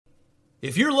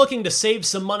If you're looking to save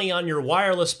some money on your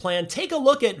wireless plan, take a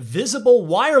look at Visible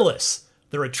Wireless.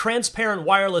 They're a transparent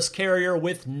wireless carrier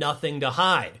with nothing to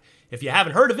hide. If you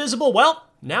haven't heard of Visible, well,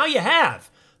 now you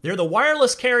have. They're the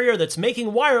wireless carrier that's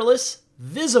making wireless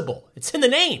visible. It's in the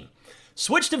name.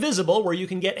 Switch to Visible, where you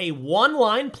can get a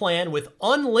one-line plan with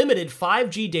unlimited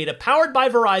 5G data powered by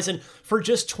Verizon for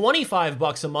just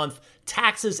 $25 a month,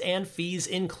 taxes and fees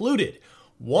included.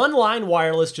 One-line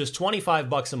wireless, just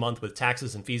 $25 a month with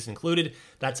taxes and fees included.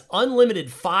 That's unlimited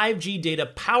 5G data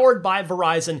powered by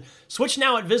Verizon. Switch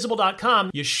now at Visible.com.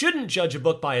 You shouldn't judge a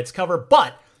book by its cover,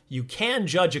 but you can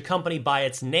judge a company by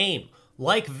its name,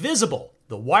 like Visible,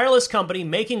 the wireless company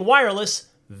making wireless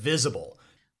visible.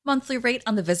 Monthly rate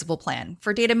on the Visible plan.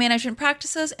 For data management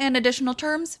practices and additional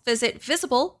terms, visit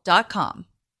Visible.com.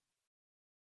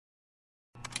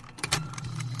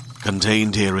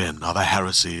 Contained herein are the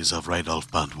heresies of Radolf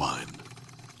Burntwine,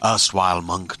 erstwhile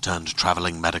monk turned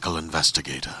traveling medical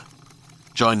investigator.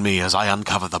 Join me as I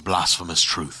uncover the blasphemous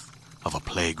truth of a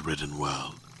plague-ridden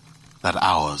world, that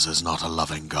ours is not a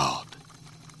loving God,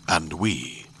 and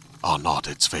we are not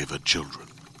its favored children.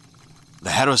 The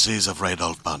heresies of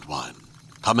Radolf Burntwine,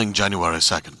 coming January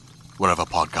 2nd, wherever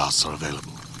podcasts are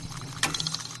available.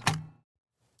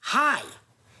 Hi,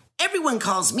 everyone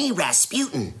calls me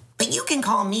Rasputin, but you can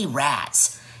call me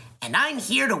Raz. And I'm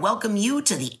here to welcome you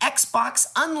to the Xbox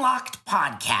Unlocked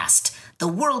podcast, the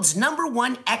world's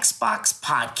 #1 Xbox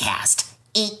podcast.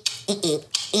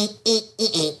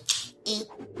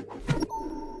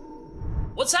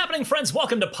 What's happening, friends?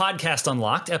 Welcome to Podcast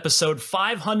Unlocked, episode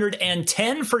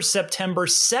 510 for September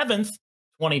 7th,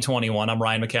 2021. I'm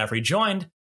Ryan McCaffrey, joined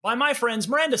by my friends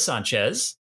Miranda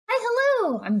Sanchez. Hi,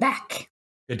 hello. I'm back.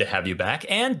 Good to have you back.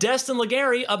 And Destin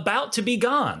Legary, about to be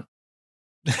gone.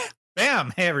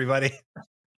 Bam! Hey, everybody.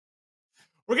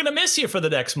 We're going to miss you for the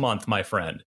next month, my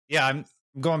friend. Yeah, I'm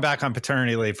going back on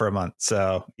paternity leave for a month.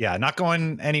 So, yeah, not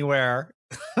going anywhere.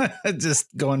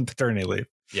 Just going paternity leave.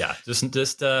 Yeah, just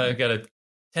got to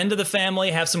tend to the family,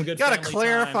 have some good Got family to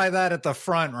clarify time. that at the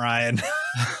front, Ryan.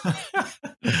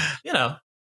 You know,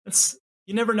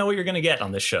 you never know what you're going to get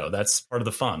on this show. That's part of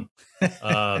the fun.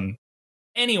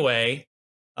 Anyway,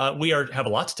 we have a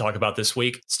lot to talk about this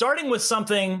week, starting with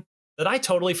something that I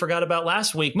totally forgot about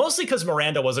last week, mostly because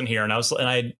Miranda wasn't here, and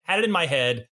I had it in my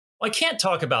head. Well, I can't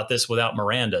talk about this without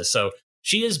Miranda, so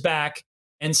she is back,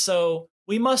 and so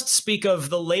we must speak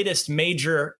of the latest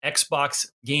major Xbox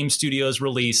Game Studios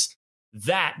release,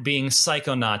 that being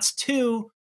Psychonauts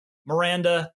 2.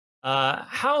 Miranda,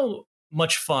 how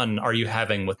much fun are you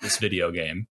having with this video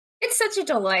game? It's such a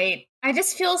delight. I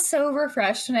just feel so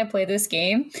refreshed when I play this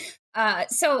game.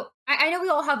 So I know we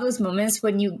all have those moments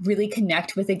when you really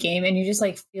connect with a game and you just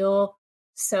like feel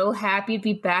so happy to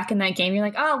be back in that game. You're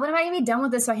like, oh, when am I going to be done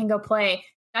with this so I can go play?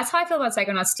 That's how I feel about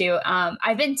Psychonauts 2.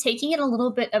 I've been taking it a little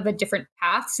bit of a different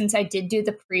path since I did do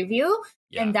the preview.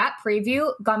 Yeah. And that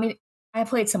preview got me... I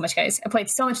played so much, guys. I played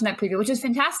so much in that preview, which was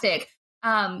fantastic.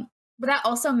 But that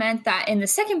also meant that in the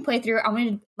second playthrough, I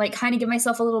wanted to like kind of give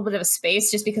myself a little bit of a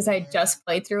space just because I had just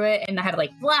played through it and I had to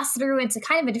like blast through it. It's a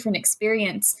kind of a different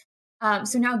experience.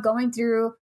 So now going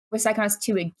through with Psychonauts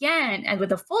 2 again and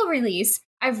with a full release,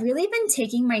 I've really been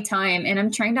taking my time and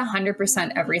I'm trying to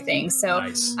 100% everything. So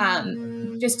nice.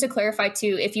 Just to clarify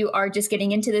too, if you are just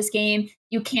getting into this game,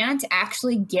 you can't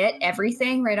actually get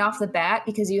everything right off the bat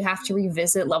because you have to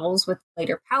revisit levels with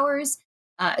later powers.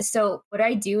 So what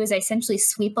I do is I essentially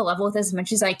sweep a level with as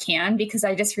much as I can because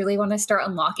I just really want to start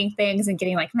unlocking things and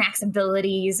getting like max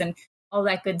abilities and all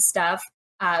that good stuff.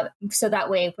 So that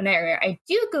way, whenever I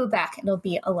do go back, it'll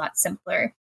be a lot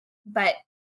simpler. But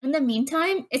in the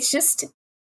meantime, it's just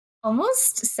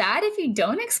almost sad if you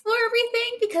don't explore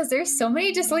everything because there's so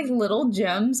many just like little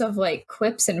gems of like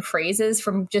quips and phrases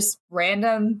from just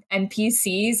random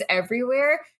NPCs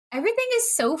everywhere. Everything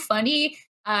is so funny.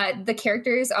 The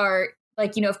characters are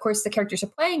like, you know, of course, the characters are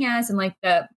playing as and like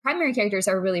the primary characters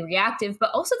are really reactive, but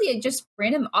also the just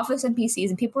random office NPCs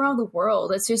and people around the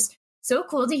world. It's just so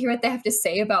cool to hear what they have to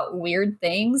say about weird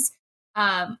things.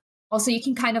 Also, you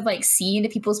can kind of like see into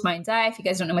people's mind's eye. If you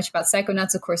guys don't know much about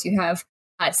Psychonauts, of course, you have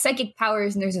psychic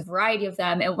powers and there's a variety of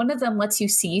them. And one of them lets you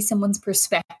see someone's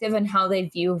perspective and how they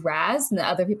view Raz and the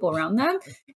other people around them.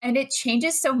 And it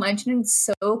changes so much. And it's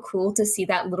so cool to see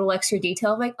that little extra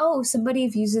detail of like, oh,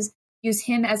 somebody use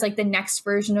him as like the next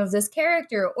version of this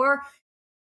character, or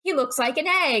he looks like an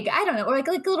egg. I don't know, or like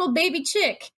a little baby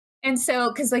chick. And so,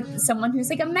 because like someone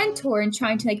who's like a mentor and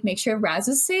trying to like make sure Raz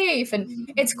is safe,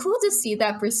 and it's cool to see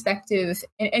that perspective.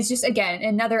 And it's just again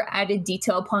another added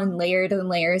detail upon layered and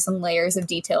layers and layers of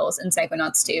details in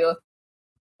Psychonauts 2.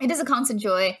 It is a constant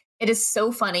joy. It is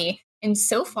so funny. And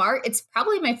so far, it's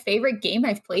probably my favorite game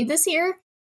I've played this year,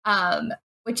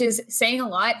 which is saying a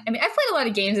lot. I mean, I've played a lot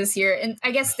of games this year, and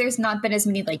I guess there's not been as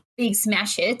many like big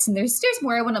smash hits, and there's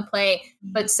more I want to play.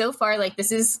 But so far, like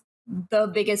this is the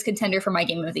biggest contender for my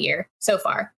game of the year so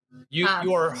far. You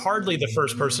are hardly the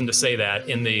first person to say that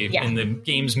in the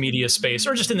games media space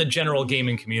or just in the general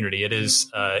gaming community. It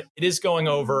is going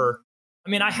over. I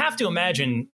mean, I have to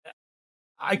imagine.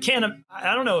 I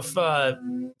don't know if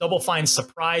Double Fine's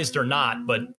surprised or not,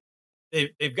 but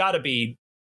they've got to be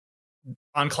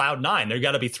on cloud nine. They've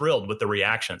got to be thrilled with the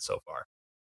reaction so far.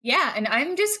 Yeah, and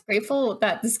I'm just grateful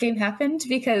that this game happened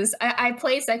because I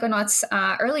played Psychonauts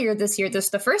earlier this year, the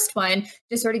first one,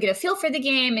 to sort of get a feel for the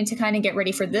game and to kind of get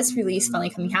ready for this release finally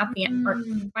coming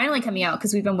out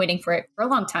because we've been waiting for it for a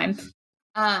long time.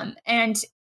 And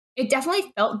it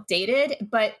definitely felt dated,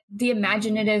 but the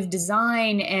imaginative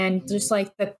design and just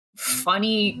like the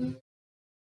funny,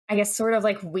 I guess, sort of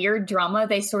like weird drama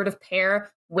they sort of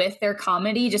pair with their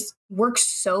comedy just works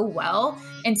so well.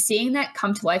 And seeing that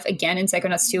come to life again in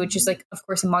Psychonauts 2, which is like, of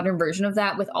course, a modern version of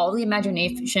that with all the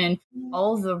imagination,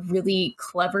 all the really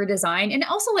clever design, and it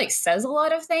also like says a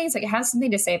lot of things. Like it has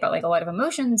something to say about like a lot of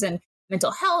emotions and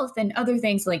mental health and other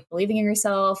things like believing in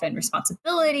yourself and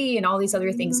responsibility and all these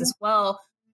other things as well.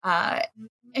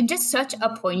 In just such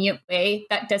a poignant way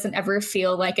that doesn't ever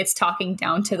feel like it's talking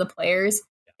down to the players.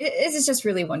 It's just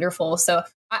really wonderful. So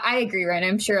I agree, Ryan.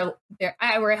 I'm sure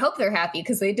I hope they're happy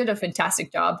because they did a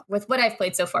fantastic job with what I've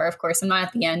played so far. Of course, I'm not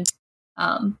at the end,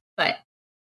 but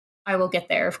I will get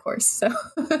there, of course. So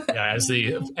yeah,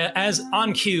 as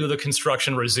on cue, the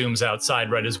construction resumes outside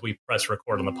right as we press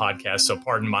record on the podcast. So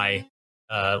pardon my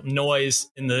noise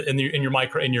in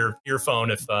your earphone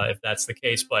if that's the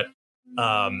case. But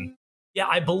yeah,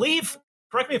 I believe.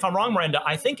 Correct me if I'm wrong, Miranda.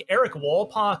 I think Eric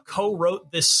Walpaugh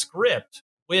co-wrote this script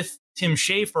with Tim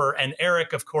Schafer, and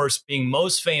Eric, of course, being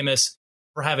most famous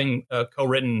for having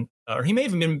co-written, or he may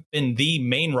have been the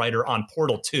main writer on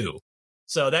Portal 2.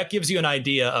 So that gives you an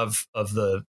idea of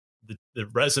the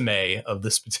resume of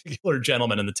this particular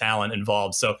gentleman and the talent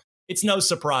involved. So it's no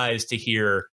surprise to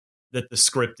hear that the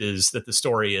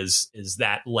story is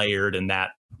that layered and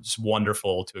that just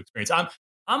wonderful to experience.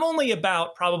 I'm only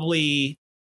about probably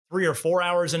 3 or 4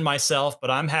 hours in myself,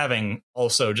 but I'm having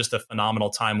also just a phenomenal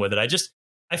time with it.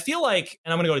 I feel like,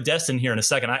 and I'm going to go to Destin here in a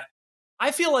second.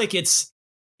 I feel like it's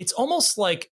almost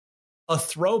like a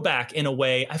throwback in a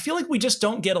way. I feel like we just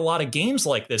don't get a lot of games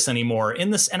like this anymore in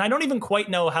this. And I don't even quite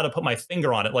know how to put my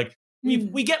finger on it. Like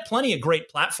we get plenty of great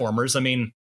platformers. I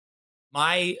mean,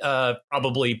 my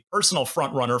probably personal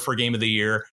front runner for game of the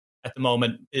year at the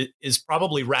moment is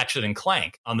probably Ratchet and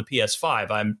Clank on the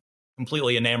PS5. I'm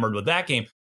completely enamored with that game.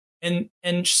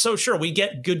 And so sure, we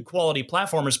get good quality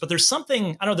platformers, but there's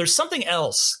something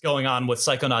else going on with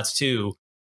Psychonauts 2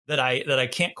 that I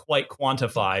can't quite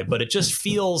quantify, but it just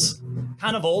feels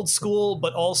kind of old school,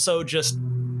 but also just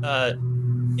in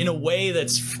a way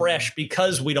that's fresh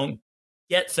because we don't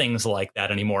get things like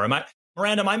that anymore.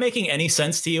 Miranda, am I making any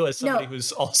sense to you as somebody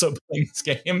who's also playing this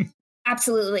game?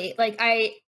 Absolutely. Like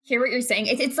I hear what you're saying.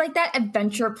 It's like that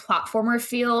adventure platformer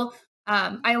feel.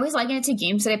 I always liken it to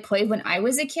games that I played when I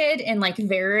was a kid and like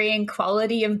varying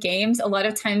quality of games. A lot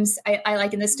of times I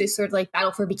liken this to sort of like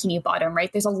Battle for Bikini Bottom, right?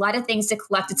 There's a lot of things to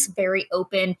collect. It's very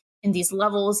open in these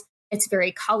levels. It's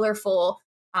very colorful.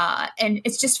 And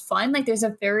it's just fun. Like there's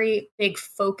a very big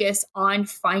focus on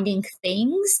finding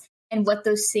things, and what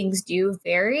those things do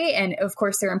vary. And of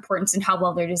course, their importance and how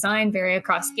well they're designed vary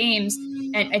across games.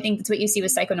 And I think that's what you see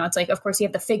with Psychonauts. Like, of course, you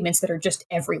have the figments that are just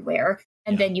everywhere.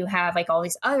 And then you have like all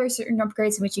these other certain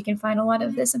upgrades in which you can find a lot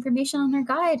of this information on their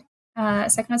guide.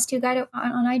 Psychonauts 2 guide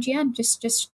on IGN,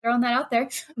 just throwing that out there.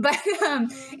 But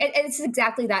it's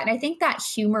exactly that. And I think that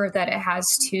humor that it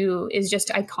has too is just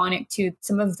iconic to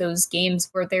some of those games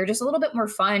where they're just a little bit more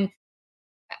fun.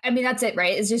 I mean, that's it,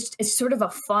 right? It's sort of a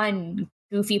fun,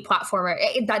 goofy platformer.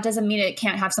 That doesn't mean it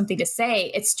can't have something to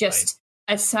say. It's just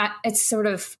it's sort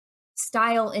of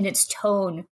style in its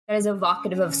tone that is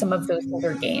evocative of some of those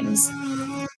older games.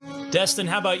 Destin,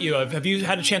 how about you? Have you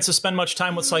had a chance to spend much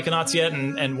time with Psychonauts yet?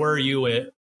 And where are you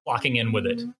locking in with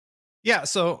it? Yeah,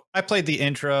 so I played the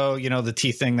intro, the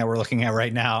T thing that we're looking at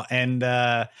right now. And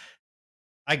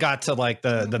I got to like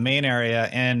the main area,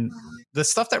 and the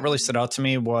stuff that really stood out to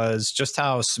me was just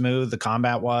how smooth the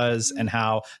combat was and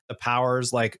how the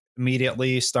powers like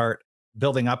immediately start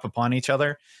building up upon each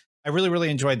other. I really, really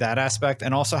enjoyed that aspect,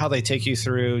 and also how they take you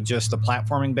through just the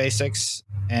platforming basics.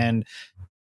 And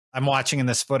I'm watching in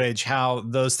this footage how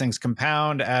those things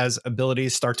compound as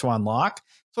abilities start to unlock.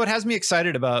 So it has me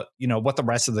excited about, what the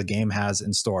rest of the game has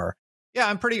in store. Yeah,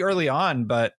 I'm pretty early on,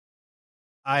 but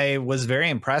I was very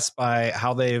impressed by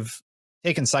how they've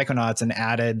taken Psychonauts and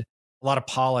added a lot of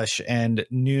polish and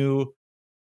new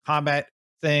combat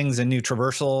things and new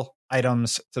traversal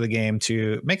items to the game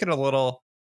to make it a little,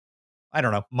 I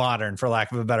don't know, modern, for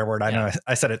lack of a better word. I know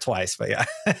I said it twice, but yeah.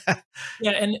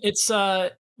 Yeah, and it's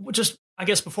just, I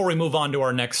guess before we move on to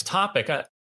our next topic,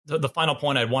 the final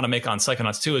point I'd want to make on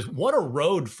Psychonauts 2 is what a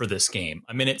road for this game.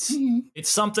 I mean, it's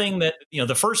something that,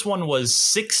 the first one was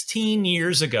 16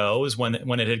 years ago is when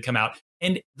it had come out.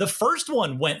 And the first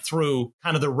one went through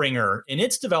kind of the ringer in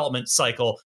its development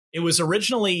cycle. It was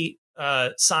originally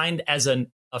signed as a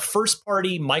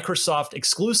first-party Microsoft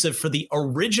exclusive for the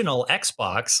original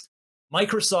Xbox.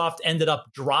 Microsoft ended up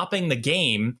dropping the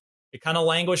game. It kind of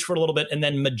languished for a little bit, and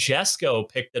then Majesco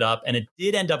picked it up, and it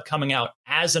did end up coming out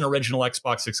as an original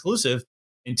Xbox exclusive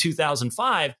in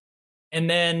 2005. And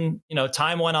then,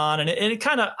 time went on, and it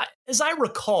kind of, as I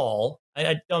recall,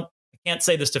 I can't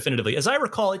say this definitively. As I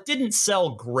recall, it didn't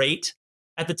sell great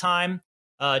at the time.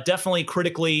 Definitely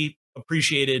critically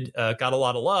appreciated, got a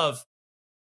lot of love.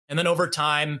 And then over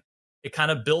time, it kind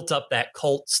of built up that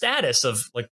cult status of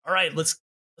like, all right, the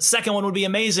second one would be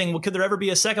amazing. Could there ever be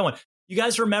a second one? You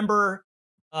guys remember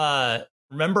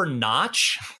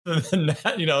Notch, the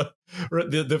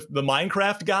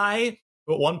Minecraft guy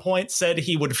who at one point said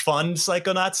he would fund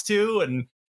Psychonauts 2, and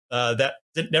that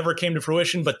never came to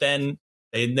fruition. But then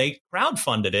they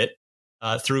crowdfunded it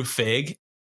through Fig,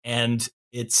 and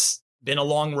it's been a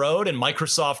long road. And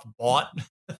Microsoft bought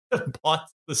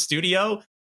the studio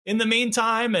in the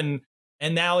meantime, and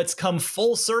now it's come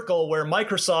full circle where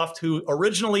Microsoft, who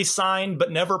originally signed but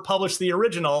never published the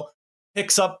original,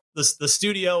 picks up the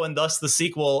studio and thus the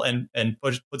sequel and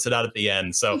puts it out at the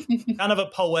end. So kind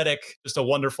of just a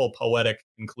wonderful poetic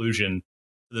conclusion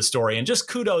to the story. And just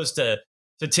kudos to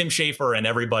Tim Schafer and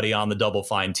everybody on the Double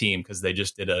Fine team, because they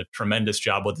just did a tremendous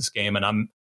job with this game. And I'm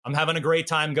having a great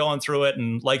time going through it.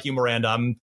 And like you, Miranda,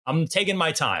 I'm taking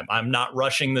my time. I'm not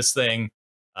rushing this thing.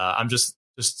 I'm just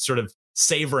sort of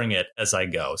savoring it as I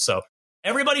go. So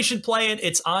everybody should play it.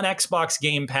 It's on Xbox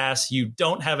Game Pass. You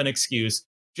don't have an excuse.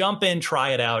 Jump in, try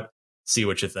it out, see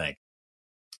what you think.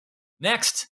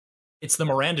 Next, it's the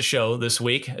Miranda Show this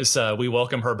week as we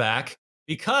welcome her back,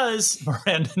 because,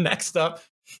 Miranda, next up,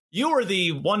 you were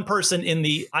the one person in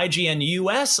the IGN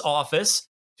US office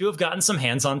to have gotten some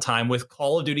hands-on time with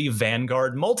Call of Duty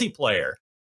Vanguard multiplayer,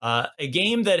 a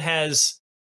game that has...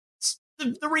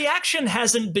 The reaction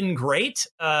hasn't been great,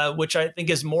 which I think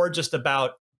is more just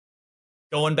about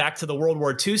going back to the World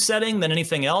War II setting than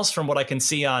anything else, from what I can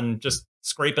see on just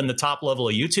scraping the top level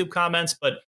of YouTube comments.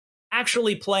 But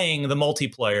actually playing the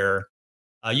multiplayer,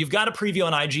 you've got a preview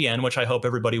on IGN, which I hope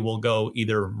everybody will go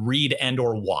either read and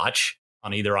or watch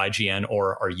on either IGN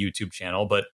or our YouTube channel.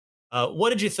 But what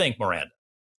did you think, Miranda?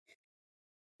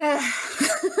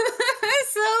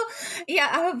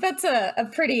 That's a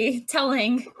pretty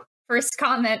telling first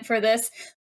comment for this.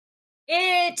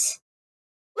 It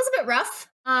was a bit rough.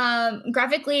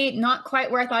 Graphically, not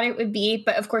quite where I thought it would be,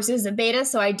 but of course it is a beta,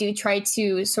 so I do try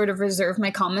to sort of reserve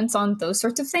my comments on those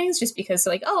sorts of things, just because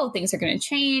things are going to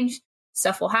change,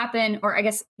 stuff will happen, or I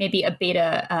guess maybe a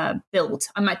beta build.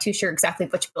 I'm not too sure exactly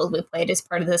which build we played as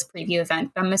part of this preview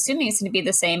event, but I'm assuming it's going to be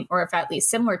the same, or if at least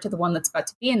similar to the one that's about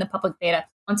to be in the public beta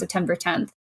on September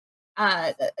 10th.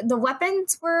 The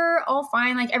weapons were all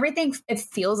fine. Like everything, it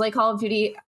feels like Call of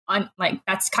Duty.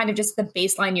 That's kind of just the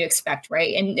baseline you expect,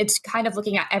 right? And it's kind of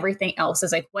looking at everything else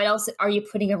as like, what else are you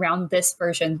putting around this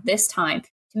version this time to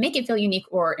make it feel unique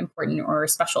or important or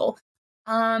special?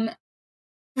 Let's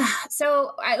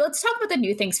talk about the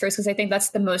new things first, because I think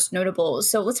that's the most notable.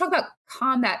 So let's talk about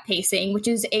combat pacing, which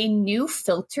is a new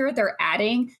filter they're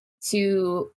adding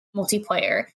to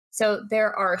multiplayer. So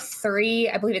there are 3,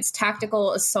 I believe it's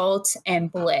tactical, assault,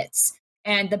 and blitz.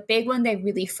 And the big one they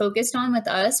really focused on with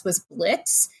us was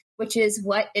blitz, which is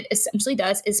what it essentially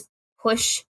does is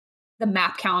push the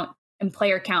map count and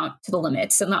player count to the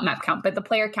limit. So not map count, but the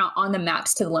player count on the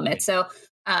maps to the limit. So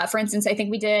for instance, I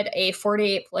think we did a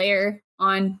 48 player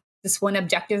on this one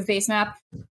objective based map.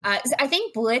 I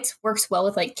think blitz works well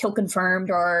with like kill confirmed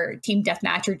or team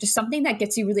deathmatch, or just something that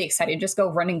gets you really excited. Just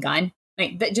go run and gun.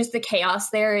 Like just the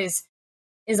chaos there is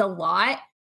a lot.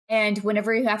 And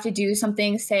whenever you have to do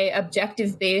something, say,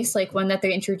 objective based, like one that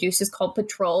they introduced is called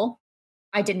Patrol,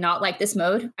 I did not like this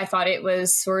mode. I thought it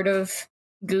was sort of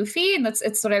goofy, and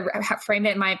it's what I framed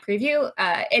it in my preview.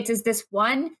 It is this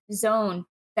one zone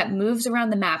that moves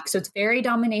around the map, so it's very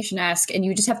domination-esque, and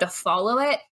you just have to follow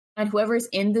it, and whoever's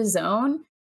in the zone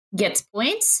gets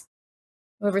points.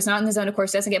 Whoever's not in the zone, of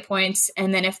course, doesn't get points,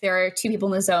 and then if there are 2 people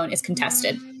in the zone, it's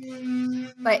contested.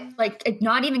 but like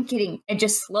not even kidding, it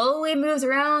just slowly moves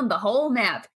around the whole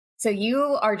map. So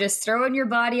you are just throwing your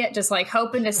body at, just like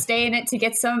hoping to stay in it to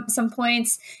get some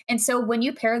points. And so when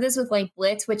you pair this with like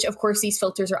Blitz, which of course these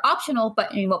filters are optional,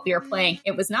 but in what we were playing,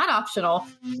 it was not optional.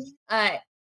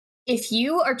 If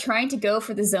you are trying to go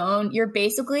for the zone, you're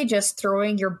basically just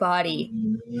throwing your body.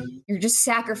 You're just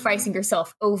sacrificing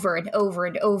yourself over and over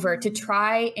and over to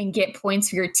try and get points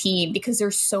for your team, because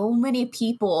there's so many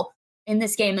people in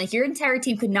this game. Like your entire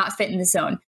team could not fit in the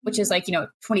zone, which is like,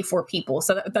 24 people.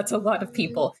 So that's a lot of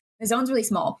people. The zone's really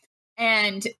small.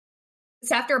 And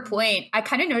so after a point, I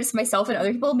kind of noticed myself and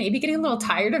other people maybe getting a little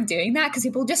tired of doing that, because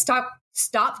people just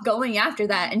stop going after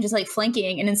that and just like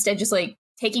flanking, and instead just like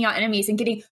taking out enemies and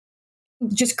getting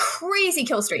just crazy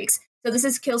kill streaks. So this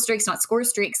is kill streaks, not score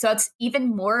streaks. So it's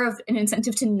even more of an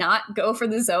incentive to not go for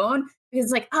the zone, because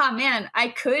it's like, man, I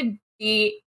could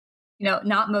be,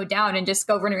 not mowed down and just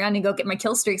go run around and go get my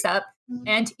kill streaks up.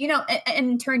 And,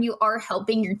 in turn, you are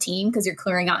helping your team because you're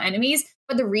clearing out enemies,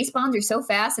 but the respawns are so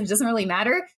fast and it doesn't really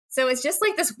matter. So it's just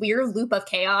like this weird loop of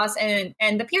chaos. And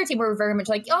the PR team were very much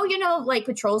like, like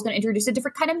Patrol's going to introduce a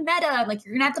different kind of meta. Like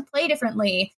you're going to have to play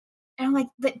differently. And I'm like,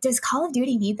 but does Call of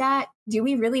Duty need that? Do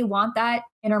we really want that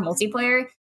in our multiplayer?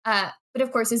 But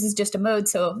of course, this is just a mode.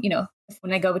 So,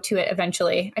 when I go to it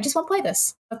eventually, I just won't play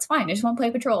this. That's fine. I just won't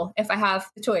play Patrol if I have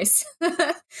the choice.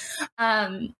 As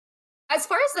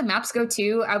far as the maps go,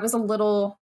 too, I was a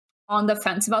little on the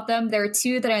fence about them. There are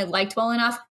 2 that I liked well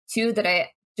enough, 2 that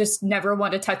I just never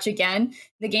want to touch again.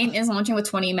 The game is launching with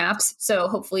 20 maps. So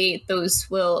hopefully those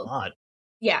will.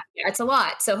 Yeah, it's a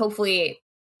lot. So hopefully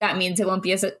that means it won't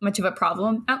be as much of a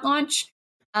problem at launch.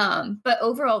 But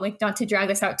overall, like, not to drag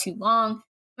this out too long,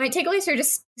 my takeaways are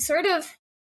just sort of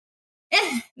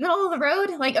middle of the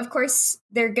road. Like, of course,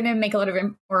 they're going to make a lot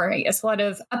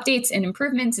of updates and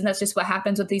improvements, and that's just what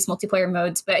happens with these multiplayer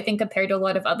modes. But I think compared to a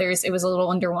lot of others, it was a little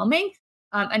underwhelming.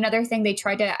 Another thing they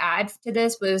tried to add to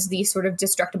this was the sort of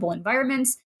destructible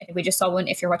environments. I think we just saw one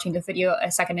if you're watching the video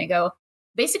a second ago.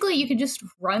 Basically, you can just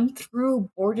run through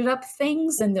boarded up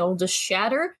things and they'll just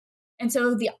shatter. And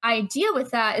so the idea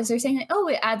with that is they're saying, like,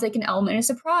 it adds like an element of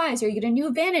surprise, or you get a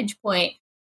new vantage point.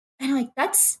 And like,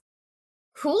 that's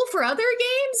cool for other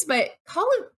games, but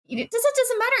it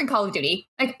doesn't matter in Call of Duty.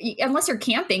 Like, unless you're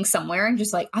camping somewhere and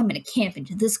just like, I'm going to camp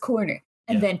into this corner.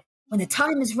 And then when the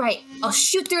time is right, I'll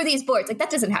shoot through these boards. Like, that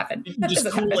doesn't happen. You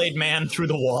just Kool-Aid man through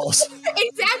the walls.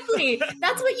 Exactly.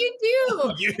 That's what you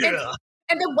do. Yeah.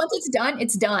 And then once it's done,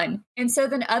 it's done. And so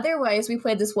then otherwise, we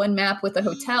played this one map with a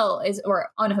hotel, or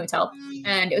on a hotel,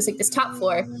 and it was like this top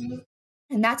floor.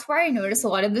 And that's where I noticed a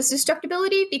lot of this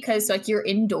destructibility, because like you're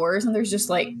indoors and there's just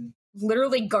like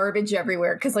literally garbage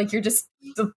everywhere. Cause like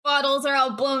the bottles are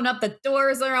all blown up, the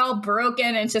doors are all broken.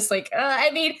 And it's just like,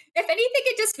 if anything,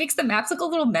 it just makes the maps look a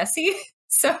little messy.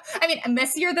 So,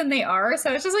 messier than they are.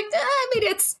 So it's just like,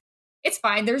 it's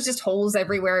fine. There's just holes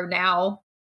everywhere now.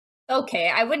 Okay,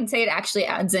 I wouldn't say it actually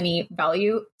adds any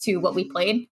value to what we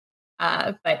played,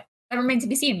 but that remains to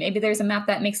be seen. Maybe there's a map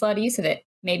that makes a lot of use of it.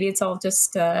 Maybe it's all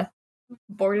just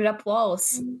boarded up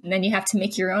walls, and then you have to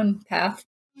make your own path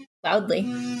loudly.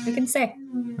 Who can say?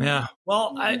 Yeah,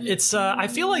 well, I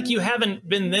feel like you haven't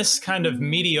been this kind of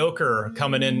mediocre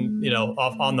coming in,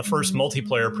 off on the first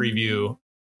multiplayer preview,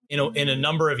 in a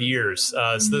number of years.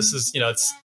 So this is,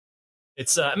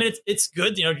 it's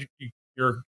good.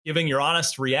 You're giving your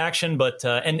honest reaction, but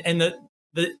and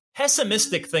the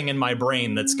pessimistic thing in my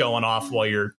brain that's going off while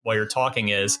you're talking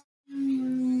is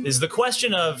the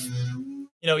question of,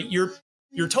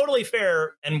 you're totally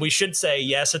fair, and we should say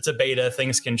yes, it's a beta,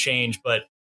 things can change, but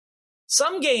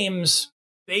some games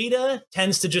beta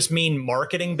tends to just mean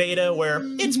marketing beta, where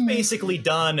it's basically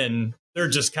done and they're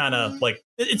just kind of like,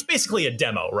 it's basically a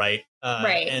demo, right?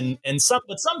 Right.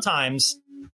 But sometimes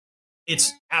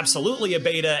it's absolutely a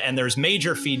beta and there's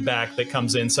major feedback that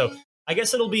comes in. So I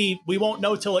guess we won't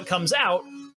know till it comes out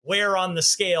where on the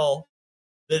scale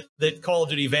that Call of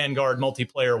Duty Vanguard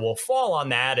multiplayer will fall on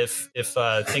that, if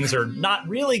things are not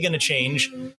really going to change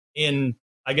in,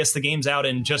 I guess the game's out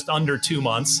in just under 2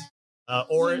 months,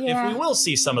 or if we will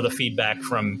see some of the feedback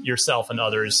from yourself and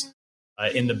others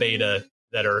in the beta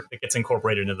that gets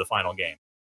incorporated into the final game.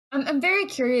 I'm very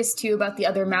curious, too, about the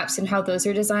other maps and how those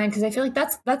are designed, because I feel like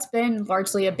that's been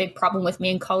largely a big problem with me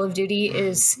in Call of Duty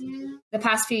is the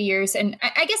past few years. And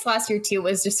I guess last year, too,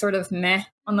 was just sort of meh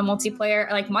on the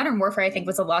multiplayer. Like Modern Warfare, I think,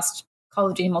 was the last Call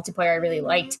of Duty multiplayer I really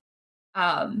liked.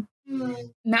 Maps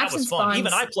that was and fun. spawns.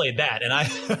 Even I played that, and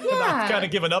I've kind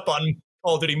of given up on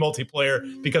Call of Duty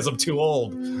multiplayer because I'm too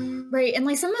old. Right. And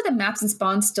like some of the maps and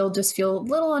spawns still just feel a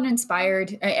little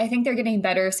uninspired. I think they're getting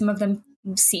better. Some of them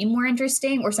seem more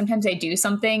interesting, or sometimes I do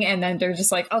something and then they're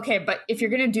just like, okay, but if you're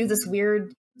going to do this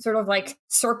weird sort of like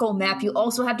circle map, you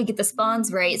also have to get the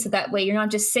spawns right. So that way you're not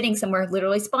just sitting somewhere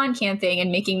literally spawn camping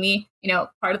and making me,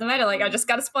 part of the meta. Like, I just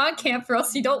got to spawn camp or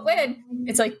else you don't win.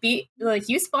 It's like,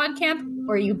 you spawn camp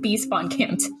or you be spawn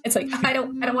camped. It's like, I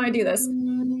don't want to do this.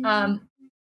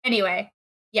 Anyway,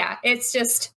 yeah, it's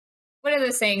just one of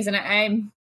those things. And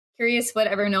I'm curious what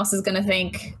everyone else is going to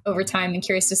think over time, and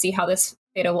curious to see how this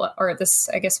beta or this,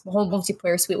 I guess, whole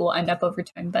multiplayer suite will end up over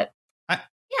time. But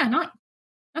not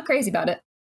crazy about it.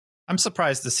 I'm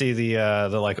surprised to see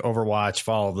the like Overwatch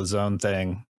follow the zone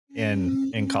thing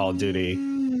in Call of Duty.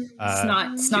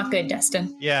 It's not good,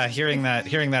 Destin. Yeah, hearing that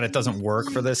it doesn't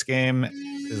work for this game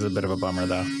is a bit of a bummer,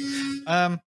 though.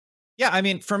 Yeah, I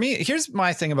mean, for me, here's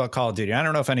my thing about Call of Duty. I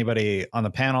don't know if anybody on the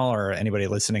panel or anybody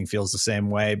listening feels the same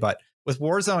way, but with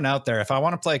Warzone out there, if I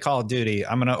want to play Call of Duty,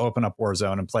 I'm going to open up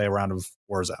Warzone and play a round of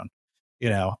Warzone.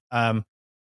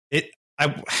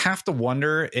 I have to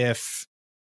wonder if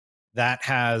that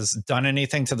has done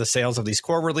anything to the sales of these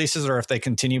core releases, or if they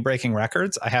continue breaking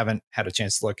records. I haven't had a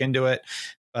chance to look into it,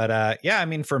 but I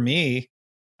mean, for me,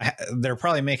 they're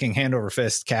probably making hand over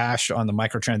fist cash on the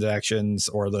microtransactions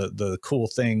or the cool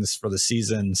things for the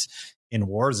seasons in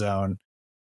Warzone.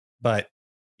 But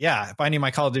yeah, if I need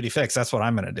my Call of Duty fix, that's what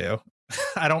I'm going to do.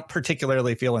 I don't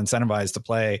particularly feel incentivized to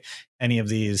play any of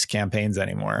these campaigns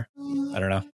anymore. I don't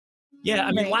know. Yeah,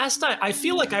 I mean, last time I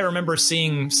feel like I remember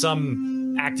seeing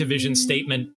some Activision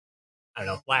statement, I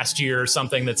don't know, last year or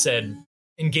something that said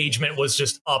engagement was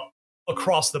just up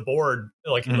across the board.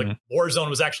 Like Warzone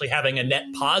was actually having a net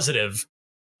positive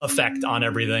effect on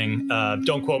everything.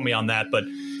 Don't quote me on that, but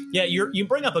yeah, you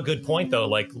bring up a good point though.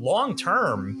 Like, long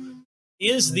term,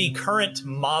 is the current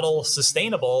model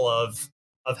sustainable of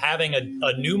having a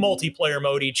new multiplayer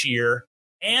mode each year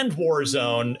and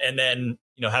Warzone, and then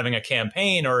having a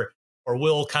campaign, or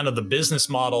will kind of the business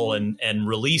model and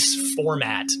release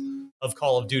format of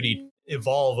Call of Duty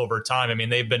evolve over time? I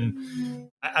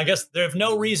mean, I guess they have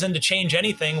no reason to change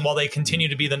anything while they continue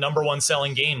to be the number one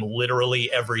selling game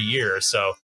literally every year.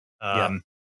 So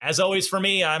as always for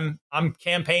me, I'm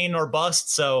campaign or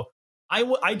bust. So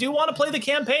I do want to play the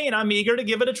campaign. I'm eager to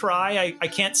give it a try. I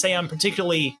can't say I'm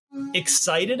particularly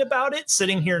excited about it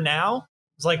sitting here now.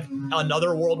 It's like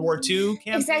another World War II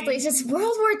campaign. Exactly. It's just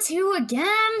World War II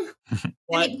again.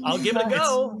 But I'll give it a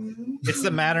go. It's the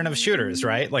Madden of shooters,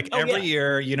 right? Like every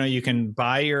year, you can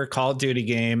buy your Call of Duty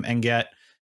game and get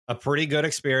a pretty good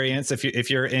experience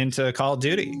if you're into Call of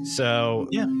Duty. So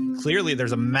clearly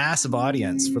there's a massive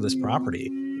audience for this property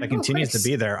that continues to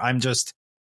be there.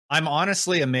 I'm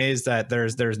honestly amazed that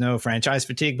there's no franchise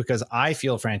fatigue, because I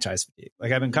feel franchise fatigue.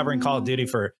 Like, I've been covering Call of Duty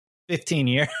for 15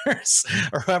 years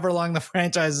or however long the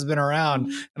franchise has been around,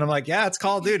 and I'm like, yeah, it's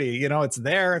Call of Duty. It's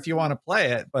there if you want to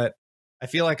play it. But I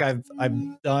feel like I've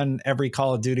done every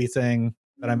Call of Duty thing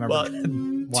that I'm ever.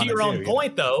 To your own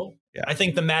point, though, I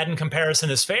think the Madden comparison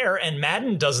is fair, and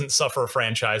Madden doesn't suffer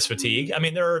franchise fatigue. I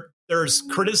mean, there's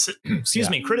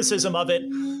criticism of it,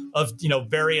 of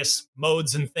various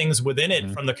modes and things within it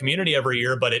from the community every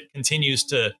year, but it continues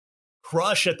to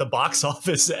crush at the box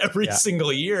office every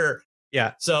single year.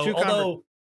 Yeah. So although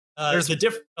there's a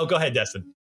different. Oh, go ahead,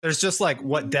 Destin. There's just like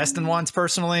what Destin wants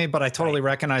personally, but I totally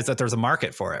recognize that there's a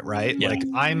market for it, right? Yeah. Like,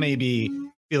 I may be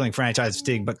feeling franchise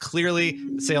fatigue, but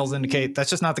clearly sales indicate that's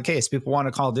just not the case. People want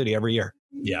to Call of Duty every year.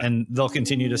 Yeah. And they'll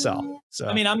continue to sell. So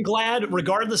I mean, I'm glad,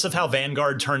 regardless of how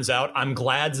Vanguard turns out, I'm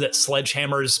glad that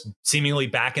Sledgehammer's seemingly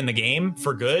back in the game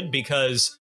for good,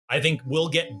 because I think we'll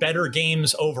get better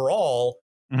games overall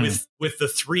with the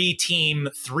 3-team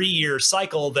 3-year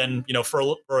cycle than, for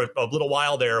a little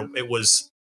while there, it was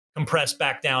compressed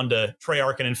back down to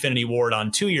Treyarch and Infinity Ward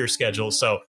on 2-year schedules.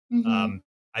 So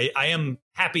I am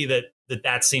happy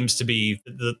that seems to be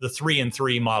the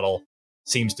 3-and-3 model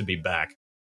seems to be back.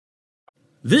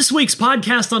 This week's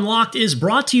Podcast Unlocked is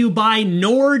brought to you by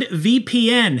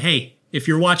NordVPN. Hey, if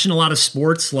you're watching a lot of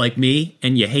sports like me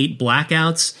and you hate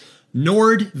blackouts,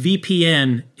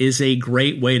 NordVPN is a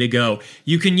great way to go.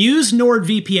 You can use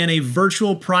NordVPN, a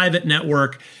virtual private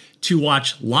network, to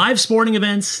watch live sporting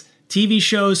events, TV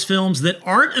shows, films that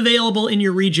aren't available in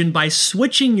your region by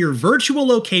switching your virtual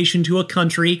location to a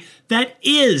country that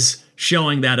is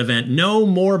showing that event. No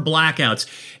more blackouts.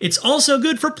 It's also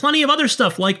good for plenty of other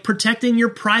stuff, like protecting your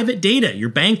private data, your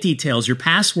bank details, your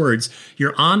passwords,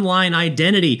 your online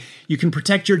identity. You can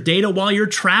protect your data while you're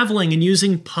traveling and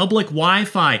using public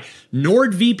Wi-Fi.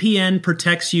 NordVPN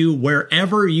protects you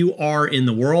wherever you are in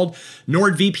the world.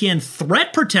 NordVPN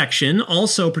Threat Protection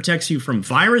also protects you from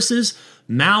viruses,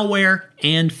 malware,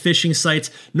 and phishing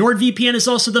sites. NordVPN is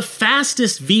also the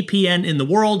fastest VPN in the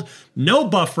world. No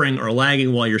buffering or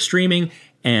lagging while you're streaming,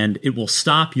 and it will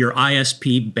stop your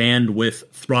ISP bandwidth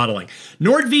throttling.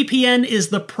 NordVPN is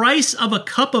the price of a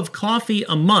cup of coffee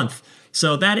a month,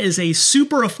 so that is a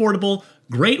super affordable,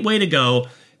 great way to go.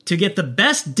 To get the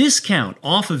best discount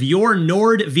off of your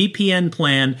NordVPN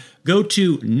plan, go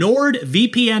to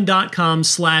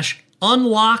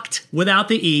nordvpn.com/unlocked without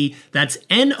the E. That's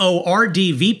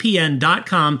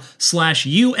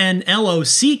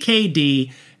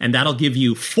nordvpn.com/UNLOCKD, and that'll give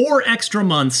you 4 extra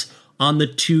months on the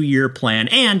 2-year plan.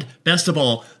 And best of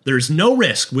all, there's no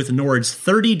risk with Nord's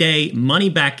 30-day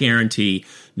money-back guarantee.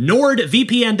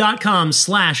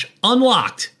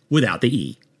 nordvpn.com/unlocked without the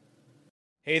E.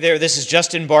 Hey there, this is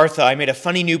Justin Bartha. I made a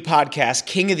funny new podcast,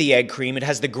 King of the Egg Cream. It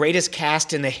has the greatest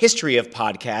cast in the history of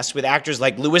podcasts with actors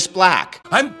like Louis Black.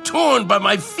 I'm torn by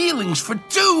my feelings for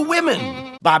 2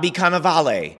 women. Bobby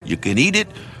Cannavale. You can eat it,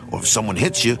 or if someone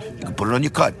hits you, you can put it on your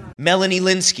cut. Melanie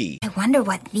Linsky. I wonder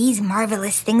what these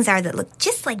marvelous things are that look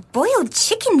just like boiled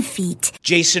chicken feet.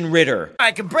 Jason Ritter.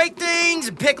 I can break things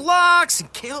and pick locks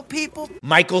and kill people.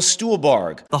 Michael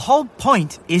Stuhlbarg. The whole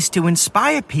point is to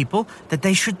inspire people that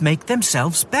they should make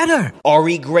themselves better.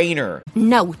 Ari Grainer.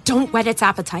 No, don't whet its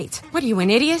appetite. What are you, an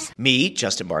idiot? Me,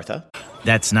 Justin Bartha.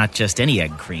 That's not just any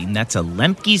egg cream, that's a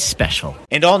Lemke's special.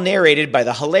 And all narrated by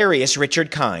the hilarious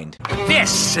Richard Kind.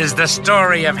 This is the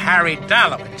story of Harry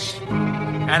Dalowitz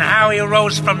and how he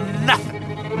rose from nothing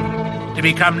to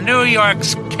become New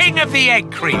York's King of the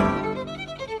Egg Cream.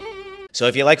 So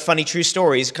if you like funny true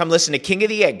stories, come listen to King of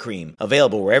the Egg Cream,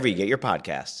 available wherever you get your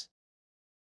podcasts.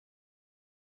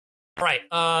 All right,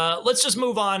 let's just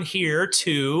move on here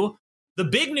to the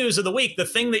big news of the week, the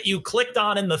thing that you clicked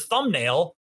on in the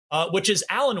thumbnail, which is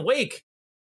Alan Wake.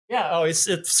 Yeah, oh, his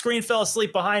screen fell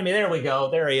asleep behind me. There we go.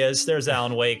 There he is. There's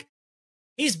Alan Wake.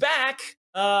 He's back,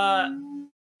 and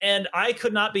I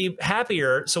could not be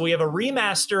happier. So we have a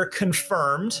remaster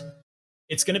confirmed.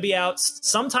 It's going to be out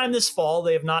sometime this fall.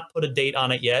 They have not put a date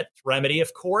on it yet. Remedy,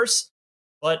 of course.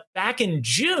 But back in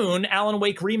June, Alan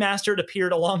Wake Remastered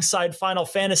appeared alongside Final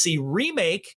Fantasy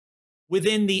Remake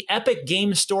within the Epic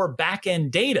Game Store backend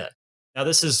data. Now,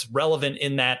 this is relevant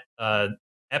in that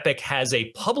Epic has a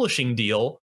publishing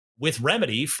deal with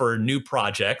Remedy for new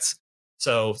projects.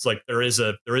 So it's like there is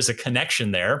a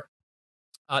connection there.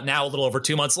 Now, a little over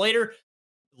 2 months later,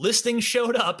 listings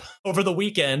showed up over the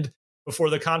weekend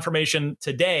before the confirmation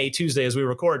today, Tuesday, as we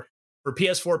record, for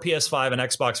PS4, PS5, and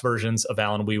Xbox versions of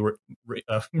Alan Wake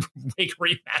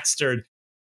Remastered.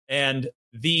 And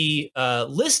the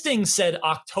listing said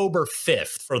October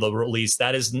 5th for the release.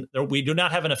 That is, we do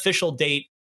not have an official date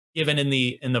given in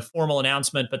the formal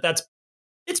announcement, but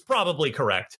it's probably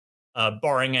correct,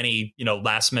 barring any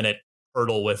last minute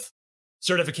hurdle with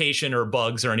certification or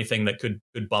bugs or anything that could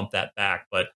bump that back.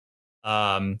 But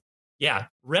yeah,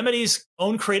 Remedy's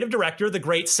own creative director, the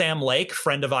great Sam Lake,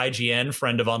 friend of IGN,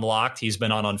 friend of Unlocked. He's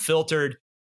been on Unfiltered.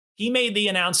 He made the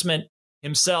announcement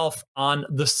himself on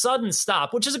The Sudden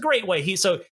Stop, which is a great way.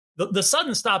 The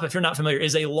Sudden Stop, if you're not familiar,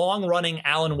 is a long-running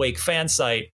Alan Wake fan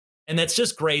site. And that's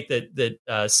just great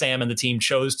that Sam and the team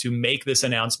chose to make this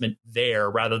announcement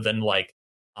there rather than like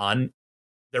on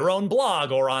their own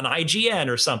blog or on IGN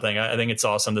or something. I think it's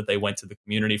awesome that they went to the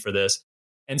community for this.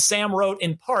 And Sam wrote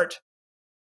in part,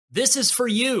 "This is for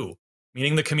you,"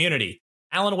 meaning the community.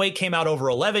 Alan Wake came out over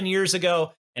 11 years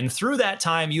ago, and through that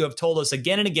time, you have told us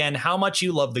again and again how much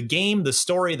you love the game, the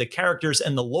story, the characters,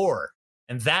 and the lore.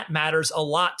 And that matters a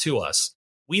lot to us.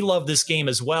 We love this game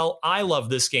as well. I love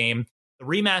this game. The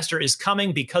remaster is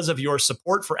coming because of your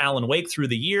support for Alan Wake through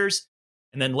the years.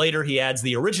 And then later he adds,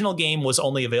 the original game was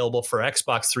only available for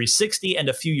Xbox 360 and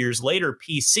a few years later,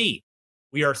 PC.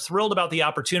 We are thrilled about the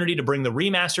opportunity to bring the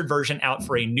remastered version out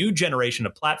for a new generation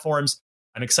of platforms.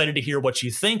 I'm excited to hear what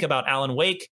you think about Alan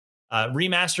Wake.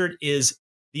 Remastered is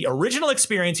the original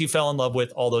experience you fell in love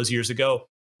with all those years ago.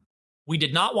 We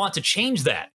did not want to change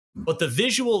that, but the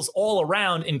visuals all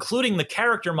around, including the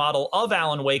character model of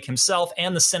Alan Wake himself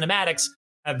and the cinematics,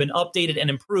 have been updated and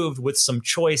improved with some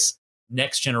choice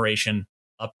next generation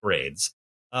upgrades.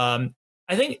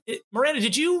 I think, Miranda,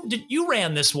 you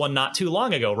ran this one not too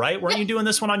long ago, right? Weren't you doing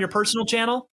this one on your personal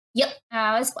channel? Yep.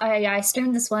 I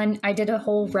streamed this one. I did a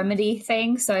whole Remedy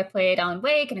thing. So I played Alan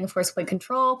Wake and of course played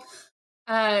Control.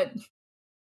 I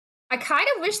kind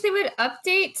of wish they would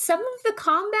update some of the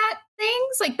combat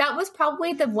things. Like that was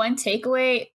probably the one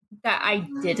takeaway that I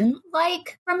didn't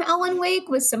like from Alan Wake,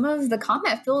 was some of the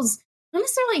combat feels not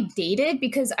necessarily dated,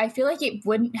 because I feel like it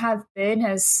wouldn't have been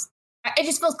as, it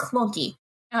just feels clunky.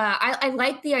 I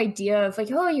like the idea of like,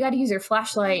 oh, you got to use your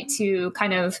flashlight to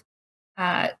kind of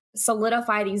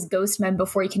solidify these ghost men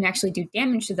before you can actually do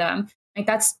damage to them. Like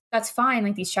that's fine.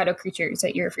 Like these shadow creatures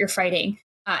that you're fighting.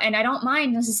 And I don't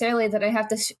mind necessarily that I have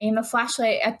to aim a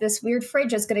flashlight at this weird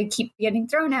fridge that's going to keep getting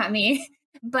thrown at me.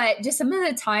 But just some of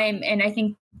the time, and I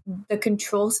think the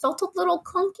controls felt a little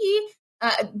clunky.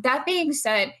 That being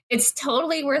said, it's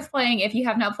totally worth playing if you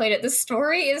have not played it. The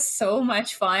story is so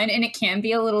much fun, and it can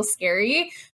be a little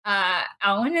scary.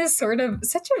 Alan is sort of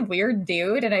such a weird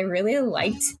dude, and I really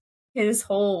liked his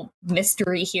whole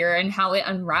mystery here and how it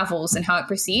unravels and how it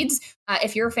proceeds.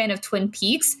 If you're a fan of Twin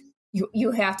Peaks,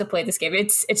 you have to play this game.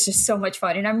 It's just so much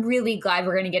fun, and I'm really glad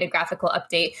we're going to get a graphical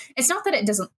update. It's not that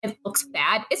it looks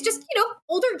bad. It's just,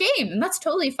 older game, and that's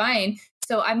totally fine.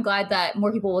 So I'm glad that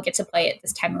more people will get to play it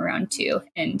this time around too.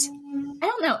 And I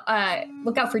don't know,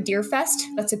 look out for Deer Fest.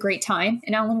 That's a great time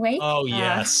in Alan Wake. Oh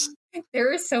yes.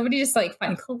 There are so many just like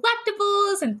fun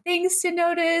collectibles and things to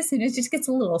notice, and it just gets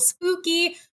a little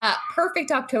spooky.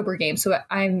 Perfect October game. So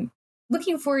I'm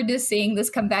looking forward to seeing this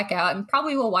come back out, and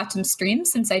probably will watch some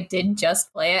streams since I did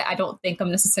just play it. I don't think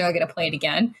I'm necessarily going to play it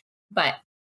again, but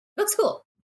it looks cool.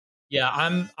 Yeah,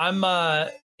 I'm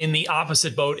in the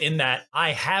opposite boat in that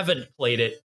I haven't played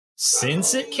it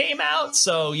since it came out.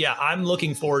 So yeah, I'm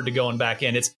looking forward to going back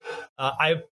in. It's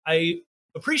I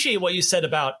appreciate what you said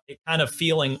about it kind of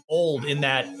feeling old, in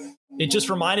that it just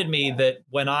reminded me that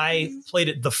when I played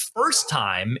it the first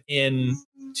time in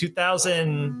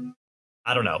 2000,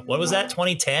 I don't know, what was that?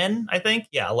 2010, I think.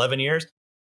 Yeah, 11 years.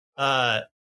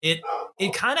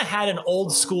 It kind of had an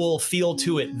old school feel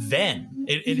to it then.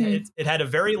 It had a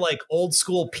very like old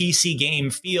school PC game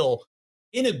feel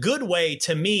in a good way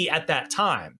to me at that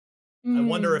time. I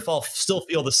wonder if I'll still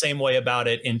feel the same way about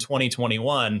it in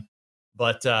 2021.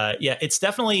 But yeah, it's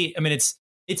definitely, I mean,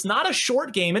 it's not a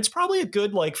short game. It's probably a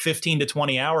good like 15 to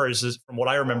 20 hours from what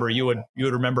I remember. You would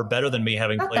remember better than me,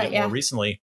 having played it more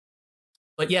recently.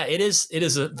 But yeah, there's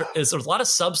a lot of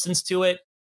substance to it,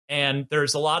 and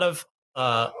there's a lot of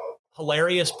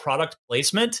hilarious product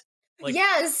placement. Like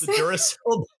yes, the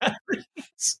Duracell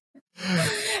batteries.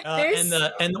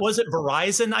 And was it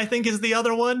Verizon? I think is the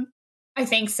other one. I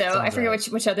think so. I forget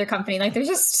which other company. Like there's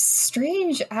just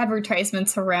strange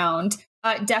advertisements around.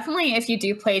 Definitely, if you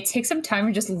do play, take some time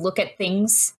and just look at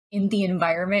things in the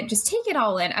environment. Just take it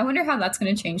all in. I wonder how that's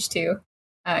going to change too,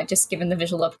 just given the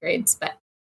visual upgrades. But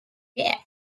yeah.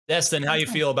 Destin, how you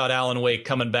feel about Alan Wake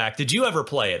coming back? Did you ever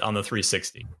play it on the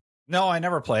 360? No, I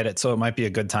never played it, so it might be a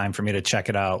good time for me to check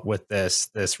it out with this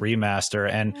remaster.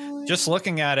 And just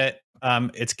looking at it,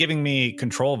 it's giving me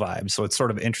Control vibes, so it's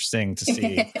sort of interesting to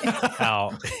see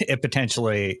how it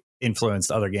potentially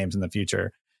influenced other games in the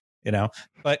future,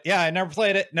 But yeah, I never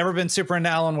played it, never been super into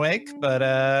Alan Wake,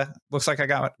 but looks like I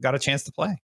got a chance to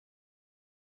play.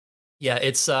 Yeah,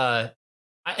 it's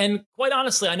and quite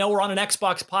honestly, I know we're on an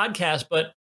Xbox podcast,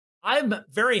 but I'm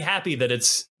very happy that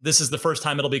this is the first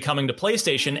time it'll be coming to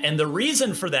PlayStation. And the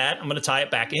reason for that, I'm going to tie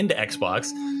it back into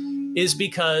Xbox, is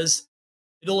because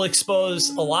it'll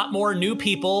expose a lot more new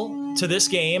people to this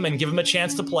game and give them a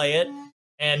chance to play it.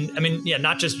 And I mean, yeah,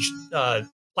 not just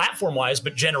platform wise,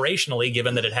 but generationally,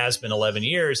 given that it has been 11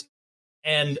 years.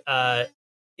 And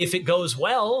if it goes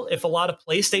well, if a lot of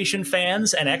PlayStation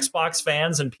fans and Xbox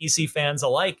fans and PC fans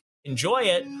alike enjoy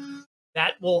it,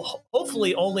 that will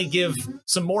hopefully only give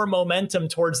some more momentum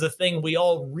towards the thing we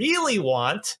all really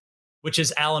want, which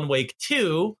is Alan Wake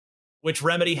 2, which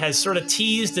Remedy has sort of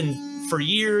teased and for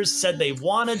years said they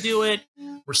want to do it.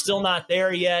 We're still not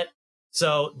there yet.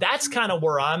 So that's kind of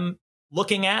where I'm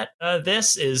looking at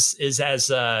this is as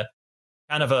kind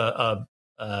of a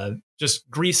just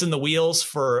greasing the wheels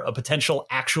for a potential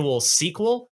actual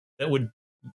sequel that would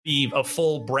be a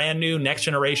full brand new next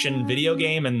generation video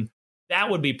game. And that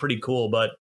would be pretty cool,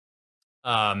 but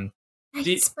go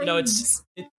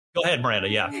ahead, Miranda.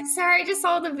 Yeah. Sorry, I just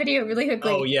saw the video really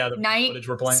quickly. Oh yeah, the Night footage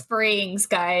we're playing. Springs,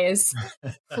 guys.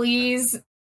 please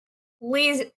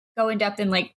go in depth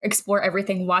and like explore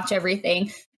everything, watch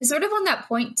everything. Sort of on that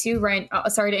point too, Ryan.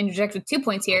 Sorry to interject with 2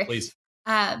 points here. Oh, please.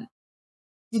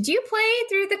 Did you play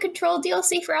through the Control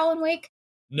DLC for Alan Wake?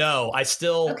 No, I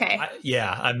still. Okay.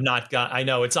 I've not got. I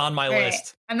know it's on my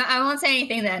list. I won't say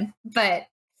anything then, but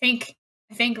I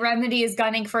think Remedy is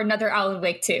gunning for another Alan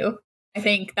Wake 2. I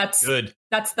think that's good.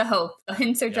 That's the hope. The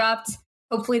hints are dropped.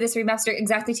 Hopefully this remaster,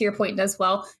 exactly to your point, does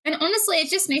well. And honestly, it's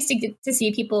just nice to get to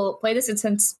see people play this. And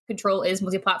since Control is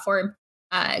multi-platform,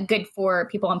 good for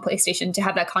people on PlayStation to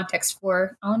have that context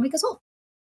for Alan Wake as well.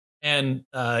 And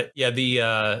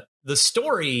the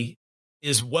story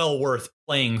is well worth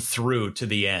playing through to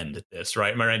the end at this,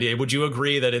 right, Miranda? Would you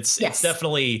agree that it's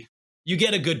definitely, you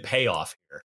get a good payoff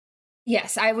here?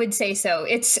 Yes, I would say so.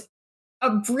 It's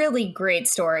a really great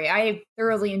story. I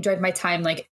thoroughly enjoyed my time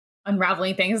like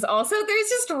unraveling things. Also, there's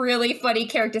just really funny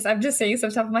characters. I'm just saying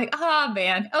some stuff. I'm like,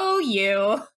 man,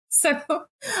 you. So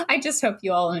I just hope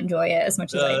you all enjoy it as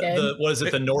much as I did. What is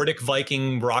it? The Nordic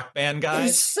Viking rock band guys?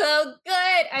 It's so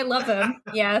good. I love them.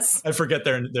 Yes. I forget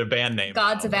their band name.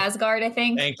 Gods of Asgard, I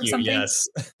think. Thank you. Something. Yes.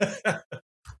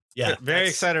 Yeah. Very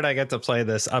excited I get to play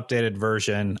this updated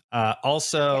version.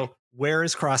 Also, where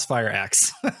is Crossfire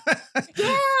X?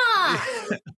 Yeah.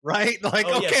 Right? Like,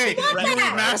 okay, you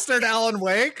remastered Alan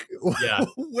Wake? Yeah.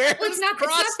 Where's it's not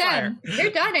Crossfire? done. They're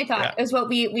done, I thought, is what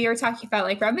we were talking about.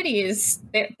 Like, Remedy is,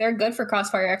 they're good for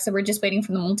Crossfire X, so we're just waiting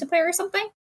for the multiplayer or something,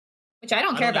 which I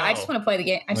don't care about. I just want to play the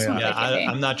game. I just want to play the game.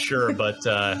 I'm not sure, but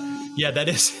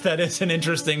that is an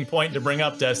interesting point to bring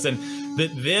up, Destin.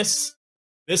 That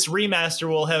this remaster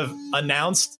will have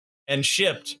announced and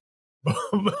shipped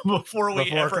before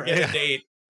we ever get a date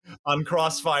on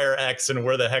Crossfire X and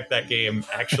where the heck that game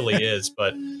actually is.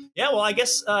 But yeah, well, I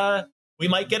guess we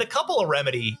might get a couple of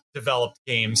Remedy developed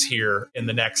games here in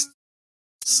the next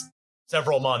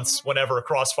several months whenever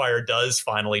Crossfire does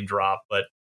finally drop. But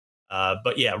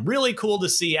yeah, really cool to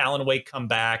see Alan Wake come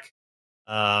back.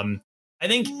 I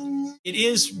think it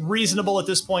is reasonable at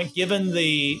this point, given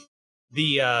the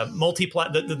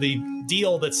the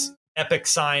deal that's Epic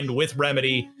signed with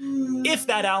Remedy. If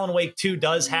that Alan Wake 2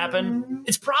 does happen,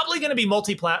 it's probably going to be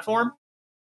multi-platform,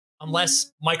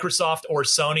 unless Microsoft or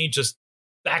Sony just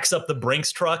backs up the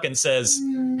Brinks truck and says,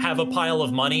 have a pile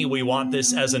of money, we want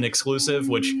this as an exclusive,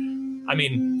 which, I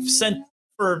mean,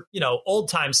 for old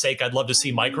time's sake, I'd love to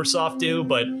see Microsoft do,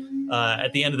 but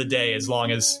at the end of the day, as long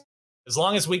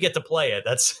as we get to play it,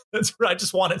 that's I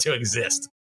just want it to exist.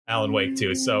 Alan Wake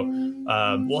 2. So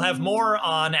we'll have more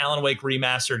on Alan Wake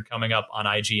Remastered coming up on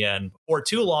IGN before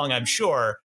too long, I'm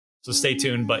sure. So stay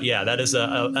tuned. But yeah, that is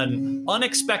an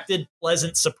unexpected,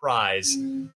 pleasant surprise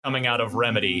coming out of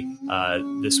Remedy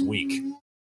this week.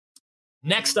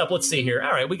 Next up, let's see here.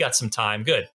 All right, we got some time.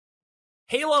 Good.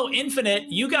 Halo Infinite,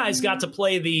 you guys got to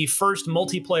play the first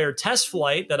multiplayer test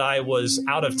flight that I was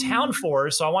out of town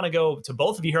for, so I want to go to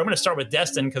both of you here. I'm going to start with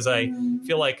Destin because I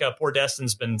feel like poor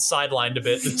Destin's been sidelined a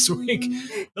bit this week.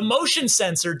 The motion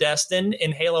sensor, Destin,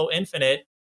 in Halo Infinite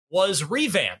was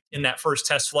revamped in that first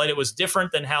test flight. It was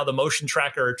different than how the motion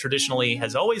tracker traditionally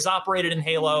has always operated in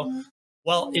Halo.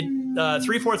 Well,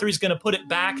 343 is going to put it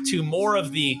back to more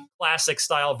of the classic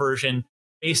style version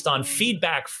based on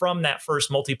feedback from that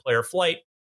first multiplayer flight.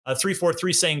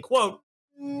 343 saying, quote,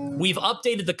 "We've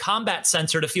updated the combat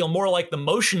sensor to feel more like the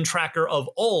motion tracker of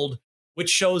old,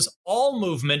 which shows all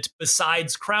movement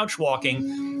besides crouch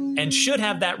walking, and should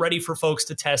have that ready for folks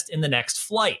to test in the next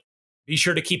flight. Be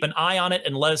sure to keep an eye on it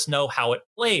and let us know how it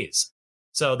plays."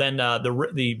 So then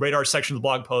the radar section of the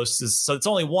blog post is, so it's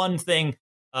only one thing.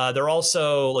 They're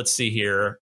also, let's see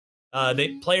here.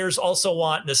 The players also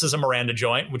want, this is a Miranda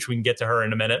joint, which we can get to her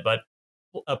in a minute, but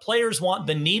players want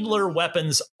the Needler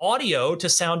weapon's audio to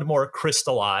sound more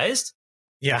crystallized.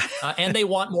 Yeah. And they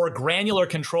want more granular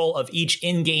control of each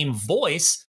in-game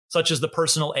voice, such as the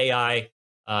personal AI,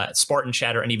 Spartan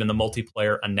chatter, and even the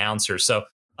multiplayer announcer. So,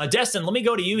 Destin, let me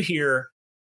go to you here.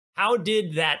 How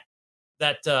did that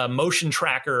motion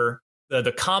tracker,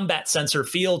 the combat sensor,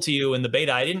 feel to you in the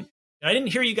beta? I didn't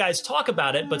hear you guys talk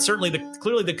about it, but certainly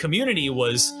clearly the community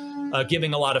was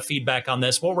giving a lot of feedback on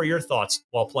this. What were your thoughts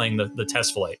while playing the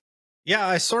test flight? Yeah,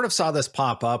 I sort of saw this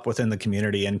pop up within the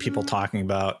community and people talking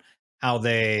about how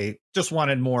they just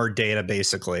wanted more data,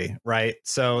 basically, right?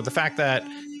 So the fact that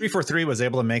 343 was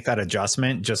able to make that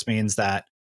adjustment just means that,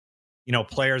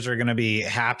 players are going to be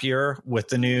happier with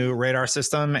the new radar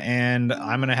system, and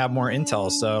I'm going to have more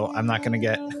intel, so I'm not going to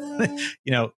get,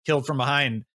 killed from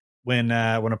behind when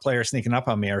a player's sneaking up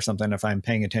on me or something, if I'm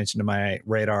paying attention to my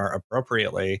radar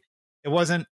appropriately. It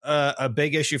wasn't a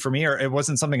big issue for me, or it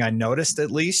wasn't something I noticed,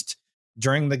 at least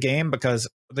during the game, because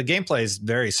the gameplay is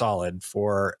very solid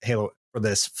for Halo, for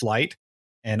this flight,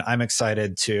 and I'm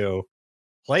excited to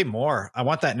play more. I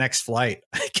want that next flight.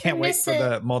 I can't wait for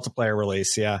the multiplayer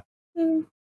release. Yeah.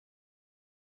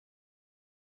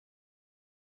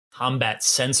 Combat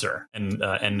sensor and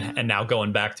now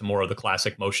going back to more of the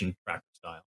classic motion tracker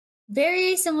style.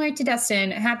 Very similar to Destin.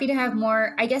 Happy to have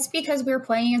more. I guess because we were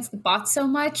playing against the bots so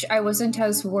much, I wasn't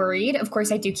as worried. Of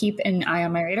course, I do keep an eye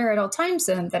on my radar at all times,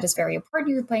 and that is very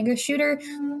important if you're playing a shooter,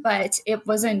 but it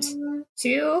wasn't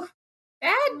too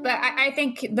bad. But I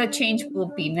think the change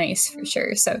will be nice for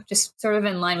sure. So just sort of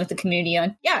in line with the community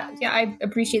on, yeah, I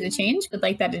appreciate the change, but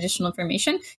like that additional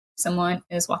information. If someone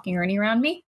is walking or running around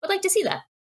me, would like to see that.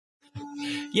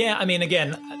 Yeah, I mean,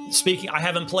 again, speaking, I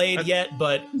haven't played yet,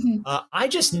 but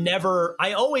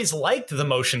I always liked the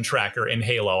motion tracker in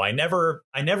Halo. I never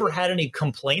had any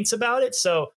complaints about it.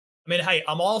 So, I mean, hey,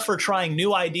 I'm all for trying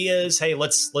new ideas. Hey,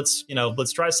 let's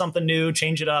try something new,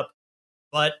 change it up.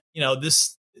 But,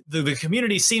 the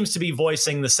community seems to be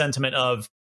voicing the sentiment of,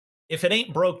 if it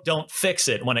ain't broke, don't fix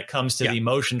it when it comes to the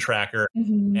motion tracker.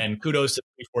 And kudos to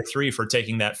 343 for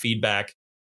taking that feedback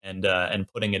and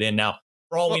putting it in. Now,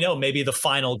 for all we know, maybe the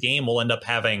final game will end up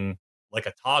having like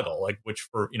a toggle, which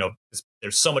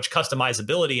there's so much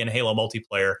customizability in Halo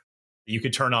multiplayer that you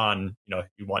could turn on, do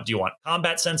you want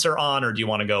combat sensor on, or do you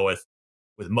want to go with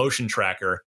motion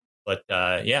tracker? But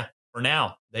for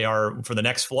now, for the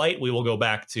next flight, we will go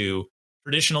back to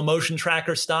traditional motion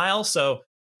tracker style. So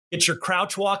get your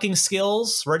crouch walking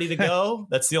skills ready to go.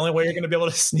 That's the only way you're going to be able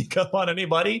to sneak up on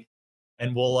anybody.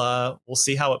 And we'll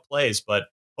see how it plays. But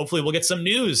hopefully we'll get some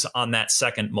news on that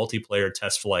second multiplayer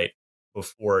test flight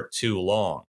before too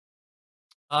long.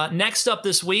 Next up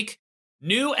this week,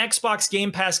 new Xbox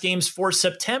Game Pass games for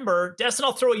September. Destin,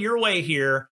 I'll throw it your way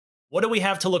here. What do we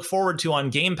have to look forward to on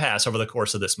Game Pass over the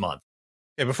course of this month?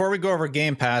 Okay, before we go over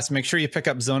Game Pass, make sure you pick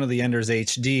up Zone of the Enders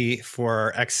HD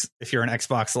if you're an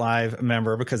Xbox Live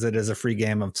member, because it is a free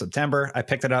game of September. I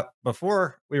picked it up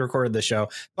before we recorded the show.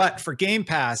 But for Game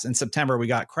Pass in September, we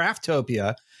got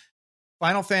Craftopia,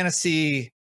 Final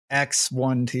Fantasy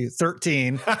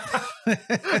X13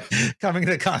 coming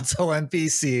to console and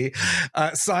PC.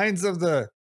 Signs of the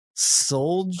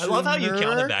Soldier. I love how you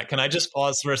counted that. Can I just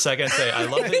pause for a second and say, I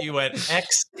love that you went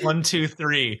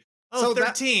X123. Oh, so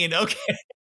 13. Okay.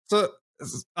 So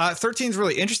 13 is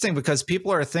really interesting because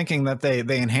people are thinking that they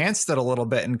enhanced it a little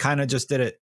bit and kind of just did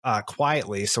it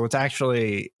quietly. So it's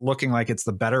actually looking like it's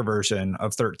the better version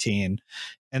of 13.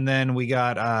 And then we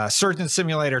got Surgeon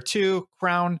Simulator 2,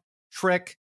 Crown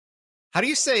Trick. How do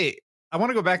you say? I want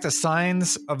to go back to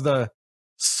Signs of the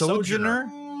Sojourner.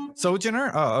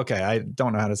 Sojourner? Oh, okay. I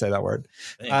don't know how to say that word.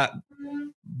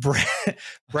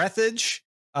 Breathage,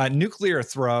 Nuclear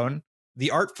Throne,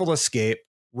 The Artful Escape,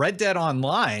 Red Dead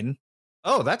Online.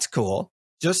 Oh, that's cool.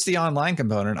 Just the online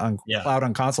component on cloud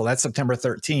on console. That's September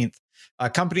 13th.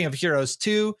 Company of Heroes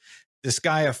 2,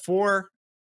 Disgaea 4,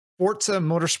 Forza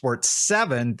Motorsport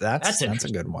 7. That's a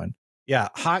good one. Yeah,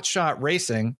 Hot Shot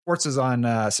Racing. Forza's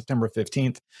on September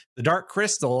 15th. The Dark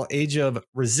Crystal, Age of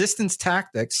Resistance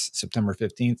Tactics, September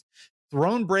 15th.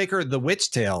 Thronebreaker, The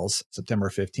Witch Tales, September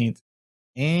 15th.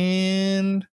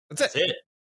 And that's it.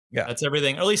 Yeah, that's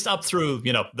everything, at least up through,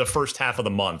 the first half of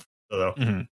the month.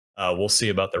 So we'll see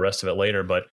about the rest of it later.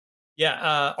 But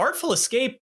yeah, Artful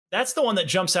Escape, that's the one that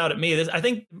jumps out at me. I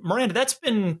think, Miranda, that's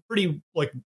been pretty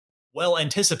well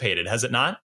anticipated, has it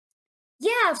not?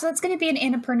 Yeah, so that's going to be an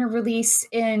Annapurna release,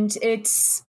 and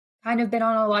it's kind of been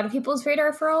on a lot of people's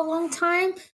radar for a long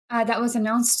time. That was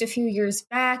announced a few years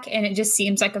back, and it just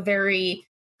seems like a very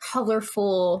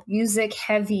colorful,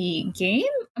 music-heavy game.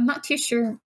 I'm not too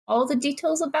sure all the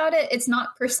details about it. It's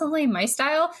not personally my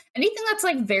style. Anything that's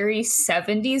very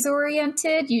 70s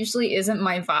oriented usually isn't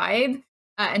my vibe.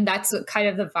 And that's what kind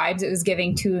of the vibes it was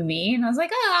giving to me. And I was like,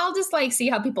 I'll just see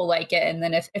how people like it. And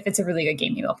then if it's a really good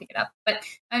game, maybe I'll pick it up. But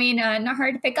I mean, not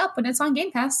hard to pick up when it's on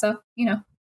Game Pass. So,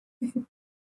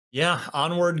 Yeah,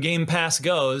 onward Game Pass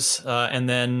goes. And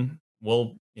then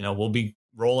we'll be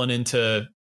rolling into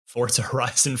Forza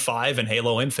Horizon 5 and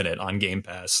Halo Infinite on Game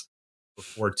Pass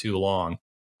before too long.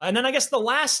 And then I guess the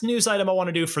last news item I want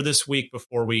to do for this week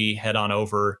before we head on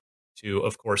over to,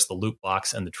 of course, the loot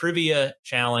box and the trivia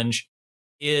challenge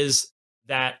is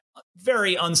that,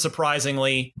 very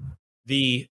unsurprisingly,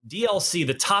 the DLC,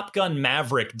 the Top Gun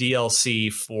Maverick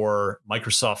DLC for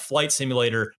Microsoft Flight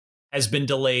Simulator, has been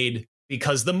delayed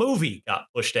because the movie got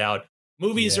pushed out.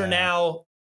 Movies are now,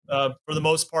 for the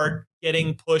most part,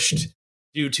 getting pushed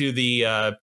due to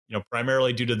the,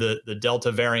 primarily due to the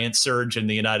Delta variant surge in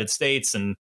the United States,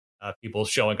 and people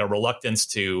showing a reluctance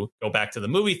to go back to the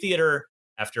movie theater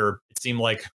after it seemed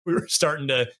like we were starting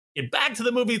to get back to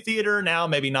the movie theater. Now,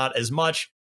 maybe not as much.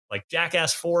 Like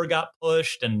Jackass 4 got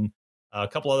pushed, and a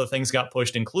couple other things got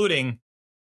pushed, including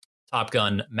Top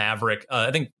Gun Maverick.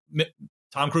 I think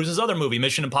Tom Cruise's other movie,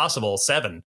 Mission Impossible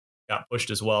 7, got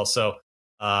pushed as well. So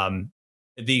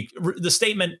the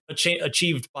statement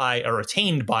attained by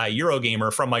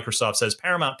Eurogamer from Microsoft says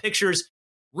Paramount Pictures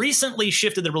recently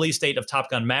shifted the release date of Top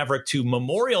Gun Maverick to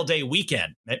Memorial Day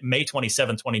weekend, May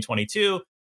 27, 2022.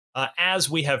 As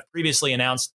we have previously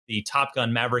announced, the Top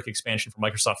Gun Maverick expansion for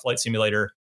Microsoft Flight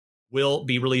Simulator will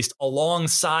be released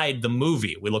alongside the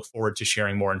movie. We look forward to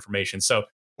sharing more information. So,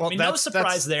 no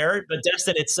surprise there. But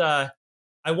Destin, it's I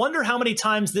wonder how many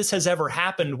times this has ever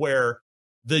happened where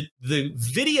the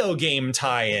video game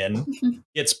tie-in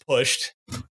gets pushed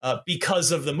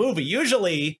because of the movie.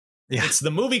 Usually it's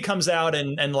the movie comes out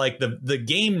and like the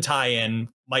game tie-in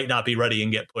might not be ready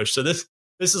and get pushed. So this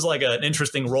is like an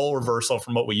interesting role reversal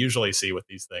from what we usually see with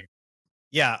these things.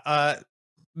 Yeah.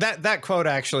 That quote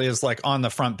actually is like on the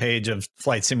front page of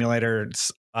Flight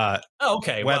Simulator's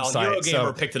okay. website. Well,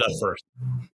 Eurogamer picked it up first.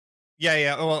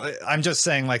 Yeah. Well, I'm just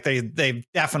saying, like they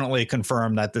definitely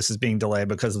confirmed that this is being delayed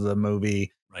because of the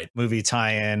movie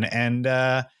tie-in, and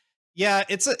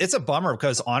it's a bummer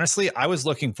because honestly, I was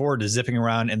looking forward to zipping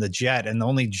around in the jet, and the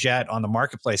only jet on the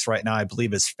marketplace right now, I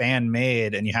believe, is fan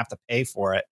made, and you have to pay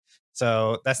for it.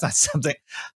 So that's not something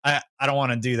I don't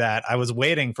want to do that. I was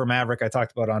waiting for Maverick I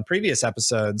talked about on previous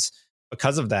episodes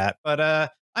because of that,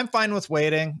 but I'm fine with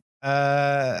waiting.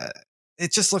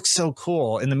 It just looks so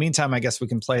cool. In the meantime, I guess we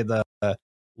can play the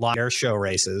live air show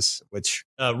races, which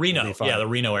Reno, the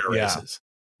Reno air races.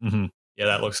 Mm-hmm. Yeah,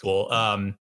 that looks cool.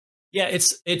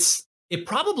 It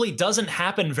probably doesn't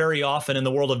happen very often in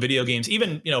the world of video games,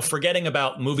 even, forgetting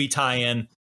about movie tie-in,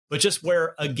 but just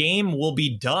where a game will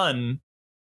be done.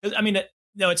 I mean,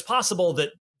 it's possible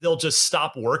that they'll just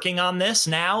stop working on this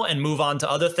now and move on to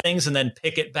other things and then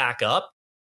pick it back up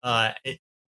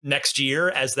next year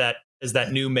as that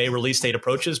new May release date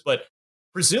approaches. But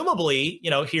presumably,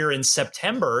 here in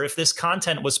September, if this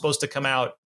content was supposed to come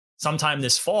out sometime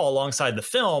this fall alongside the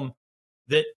film,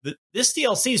 that this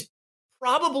DLC is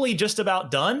probably just about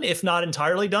done, if not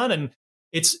entirely done. And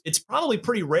it's probably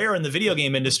pretty rare in the video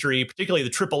game industry, particularly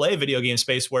the AAA video game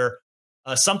space, where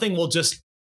something will just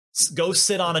go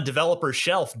sit on a developer's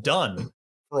shelf done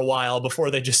for a while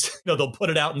before they just, they'll put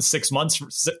it out in 6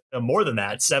 months, more than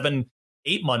that, 7-8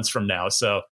 months from now.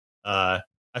 So I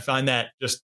find that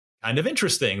just kind of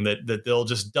interesting that they'll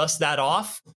just dust that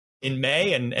off in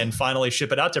May and finally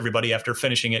ship it out to everybody after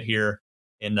finishing it here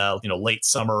in late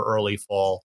summer, early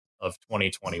fall of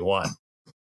 2021.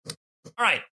 All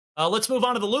right, let's move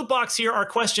on to the loot box here. Our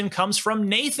question comes from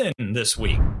Nathan this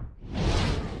week.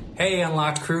 Hey,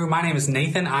 Unlocked crew. My name is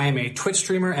Nathan. I am a Twitch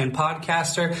streamer and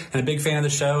podcaster and a big fan of the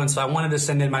show. And so I wanted to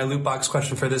send in my loot box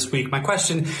question for this week. My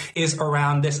question is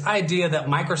around this idea that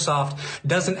Microsoft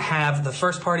doesn't have the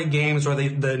first party games or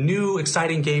the new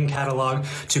exciting game catalog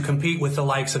to compete with the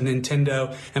likes of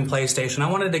Nintendo and PlayStation.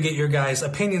 I wanted to get your guys'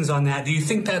 opinions on that. Do you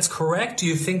think that's correct? Do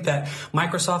you think that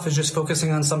Microsoft is just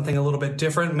focusing on something a little bit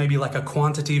different, maybe like a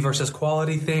quantity versus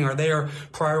quality thing? Are there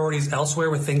priorities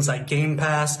elsewhere with things like Game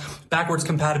Pass, backwards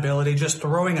compatibility, just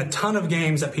throwing a ton of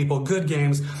games at people, good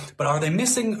games, but are they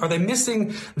missing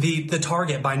the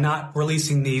target by not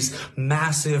releasing these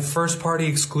massive first party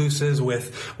exclusives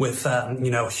with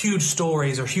huge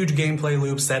stories or huge gameplay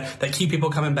loops that keep people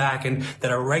coming back and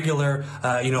that are regular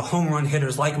home run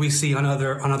hitters like we see on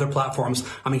other platforms?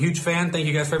 I'm a huge fan. Thank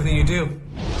you guys for everything you do.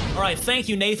 All right, thank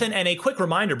you, Nathan. And a quick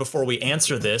reminder before we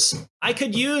answer this, I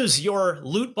could use your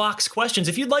loot box questions.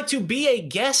 If you'd like to be a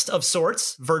guest of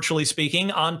sorts, virtually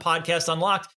speaking, on Podcast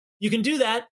Unlocked, you can do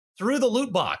that through the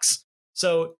loot box.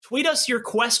 So tweet us your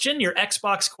question, your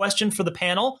Xbox question for the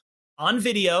panel on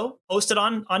video, post it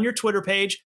on your Twitter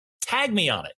page, tag me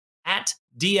on it at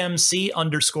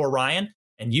DMC_Ryan.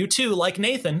 And you too, like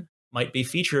Nathan, might be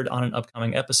featured on an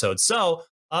upcoming episode. So,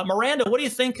 Miranda, what do you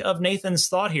think of Nathan's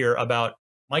thought here about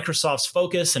Microsoft's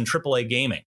focus in AAA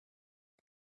gaming?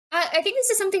 I think this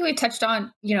is something we've touched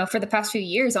on, for the past few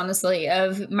years, honestly,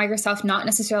 of Microsoft not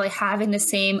necessarily having the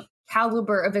same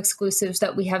caliber of exclusives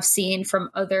that we have seen from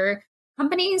other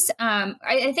companies.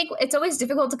 I think it's always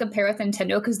difficult to compare with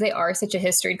Nintendo because they are such a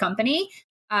history company.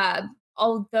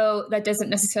 Although that doesn't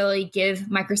necessarily give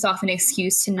Microsoft an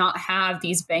excuse to not have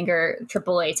these banger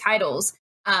AAA titles.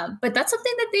 But that's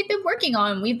something that they've been working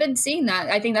on. We've been seeing that.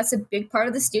 I think that's a big part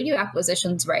of the studio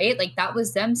acquisitions, right? Like that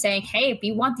was them saying, hey,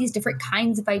 we want these different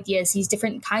kinds of ideas, these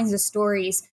different kinds of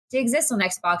stories to exist on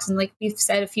Xbox. And like we've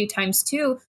said a few times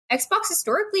too, Xbox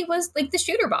historically was like the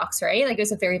shooter box, right? Like it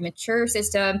was a very mature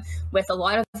system with a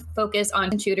lot of focus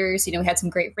on shooters. We had some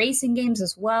great racing games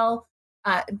as well.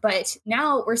 But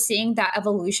now we're seeing that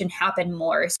evolution happen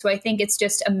more. So I think it's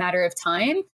just a matter of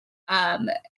time.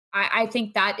 I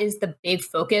think that is the big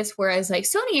focus. Whereas like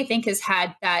Sony, I think, has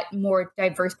had that more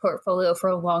diverse portfolio for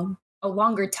a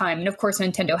longer time. And of course,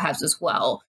 Nintendo has as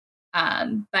well.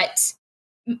 But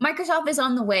Microsoft is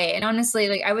on the way. And honestly,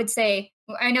 like I would say,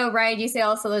 I know, Ryan, you say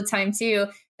also the time too,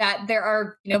 that there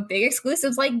are, big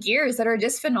exclusives like Gears that are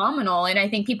just phenomenal. And I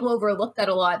think people overlook that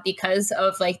a lot because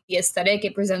of like the aesthetic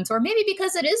it presents, or maybe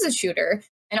because it is a shooter.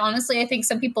 And honestly, I think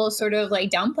some people sort of like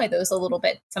downplay those a little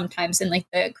bit sometimes in like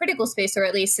the critical space, or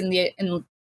at least in not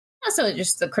so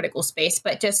just the critical space,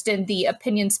 but just in the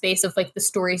opinion space of like the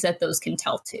stories that those can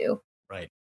tell too. Right.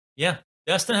 Yeah.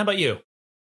 Destin, how about you?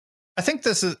 I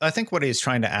think what he's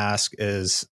trying to ask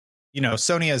is,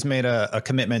 Sony has made a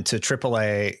commitment to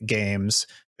AAA games.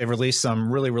 They've released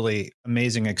some really, really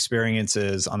amazing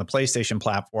experiences on the PlayStation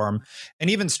platform, and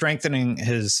even strengthening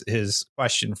his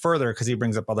question further, because he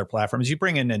brings up other platforms. You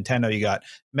bring in Nintendo, you got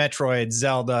Metroid,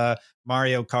 Zelda,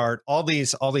 Mario Kart, all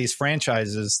these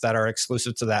franchises that are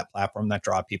exclusive to that platform that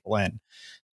draw people in.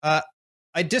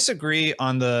 I disagree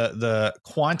on the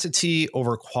quantity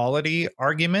over quality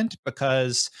argument,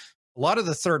 because a lot of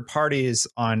the third parties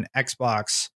on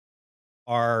Xbox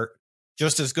are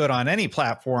just as good on any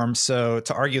platform. So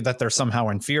to argue that they're somehow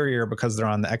inferior because they're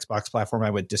on the Xbox platform, I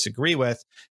would disagree with.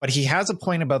 But he has a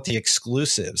point about the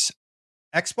exclusives.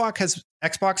 Xbox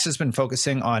has been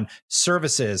focusing on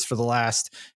services for the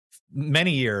last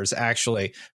many years.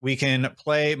 Actually, we can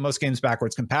play most games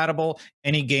backwards compatible.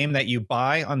 Any game that you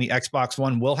buy on the Xbox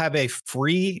One will have a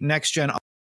free next gen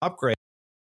upgrade,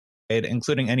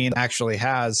 including any it actually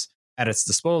has at its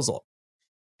disposal.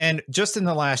 And just in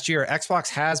the last year, Xbox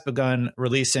has begun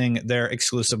releasing their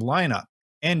exclusive lineup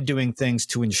and doing things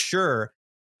to ensure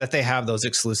that they have those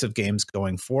exclusive games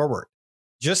going forward.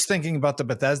 Just thinking about the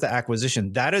Bethesda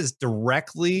acquisition, that is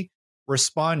directly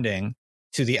responding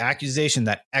to the accusation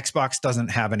that Xbox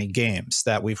doesn't have any games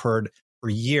that we've heard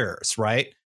for years, right?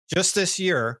 Just this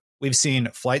year, we've seen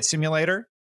Flight Simulator,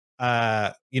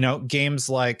 games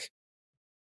like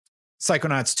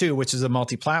Psychonauts 2, which is a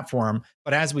multi-platform.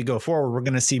 But as we go forward, we're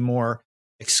going to see more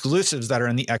exclusives that are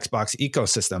in the Xbox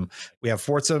ecosystem. We have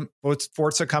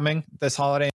Forza coming this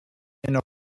holiday, and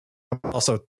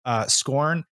also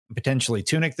Scorn, potentially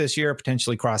Tunic this year,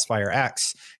 potentially Crossfire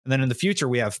X. And then in the future,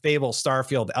 we have Fable,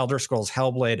 Starfield, Elder Scrolls,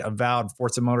 Hellblade, Avowed,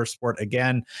 Forza Motorsport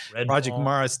again, Project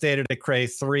Mara, State of Decay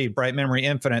 3, Bright Memory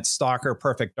Infinite, Stalker,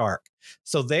 Perfect Dark.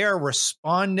 So they are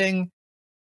responding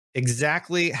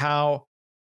exactly how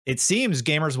it seems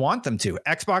gamers want them to.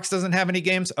 Xbox doesn't have any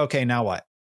games. Okay, now what?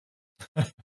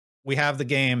 We have the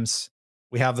games.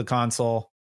 We have the console.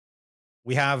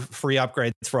 We have free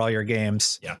upgrades for all your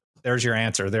games. Yeah. There's your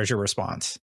answer. There's your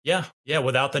response. Yeah. Yeah.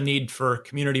 Without the need for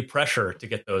community pressure to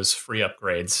get those free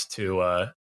upgrades to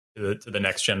the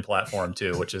next gen platform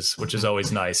too, which is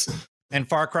always nice. And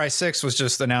Far Cry 6 was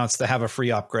just announced to have a free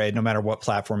upgrade no matter what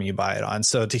platform you buy it on.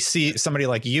 So to see somebody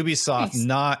like Ubisoft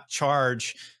not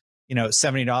charge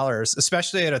 $70,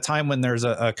 especially at a time when there's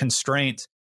a constraint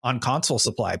on console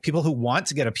supply. People who want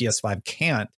to get a PS5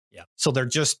 can't. Yeah. So they're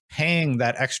just paying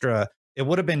that extra. It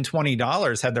would have been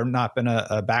 $20 had there not been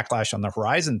a backlash on the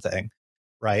Horizon thing,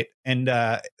 right? And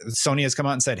Sony has come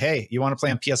out and said, hey, you want to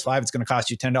play on PS5, it's going to cost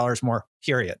you $10 more,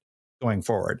 period, going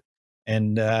forward.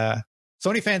 And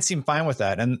Sony fans seem fine with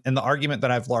that. And the argument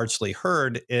that I've largely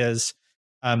heard is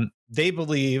they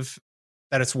believe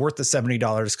that it's worth the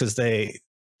 $70 because they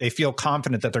feel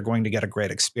confident that they're going to get a great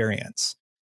experience.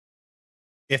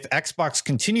 If Xbox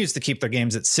continues to keep their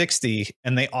games at $60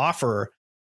 and they offer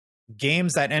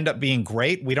games that end up being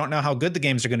great, we don't know how good the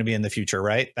games are going to be in the future,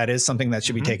 right? That is something that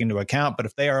should be taken into account. But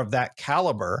if they are of that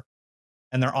caliber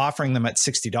and they're offering them at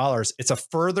 $60, it's a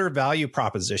further value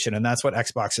proposition. And that's what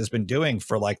Xbox has been doing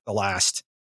for like the last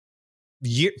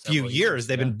few years.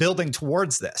 They've been building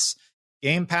towards this.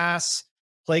 Game Pass,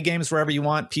 play games wherever you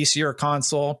want, PC or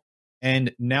console.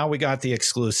 And now we got the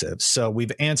exclusives. So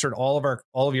we've answered all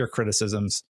of your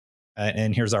criticisms,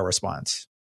 and here's our response.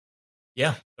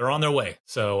 Yeah, they're on their way.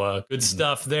 So good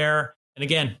stuff there. And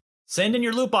again, send in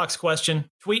your loot box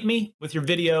question. Tweet me with your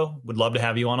video. Would love to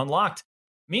have you on Unlocked.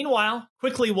 Meanwhile,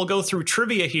 quickly we'll go through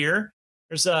trivia here.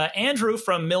 There's Andrew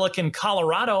from Milliken,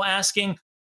 Colorado asking,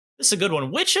 this is a good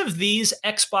one. Which of these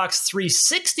Xbox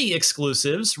 360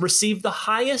 exclusives received the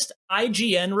highest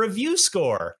IGN review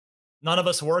score? None of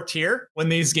us worked here when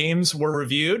these games were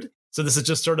reviewed. So this is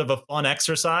just sort of a fun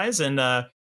exercise and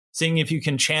seeing if you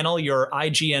can channel your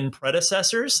IGN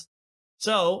predecessors.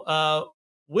 So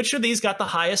which of these got the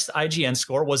highest IGN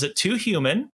score? Was it Too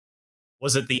Human?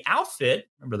 Was it The Outfit?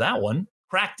 Remember that one?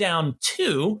 Crackdown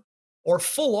 2 or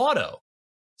Full Auto?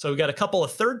 So we've got a couple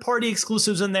of third-party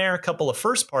exclusives in there, a couple of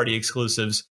first-party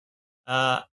exclusives.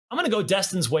 I'm going to go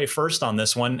Destin's way first on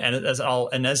this one.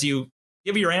 And as you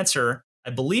give your answer, I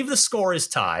believe the score is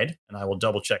tied, and I will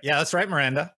double check. Yeah, that's right,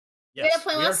 Miranda. Yes, did I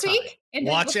play last week? And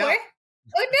watch out.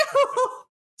 Oh, no.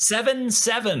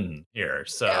 7-7 here.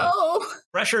 So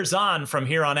pressure's on from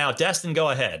here on out. Destin, go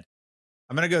ahead.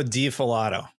 I'm going to go D Full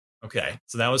Auto. Okay.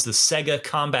 So that was the Sega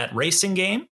Combat Racing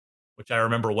game, which I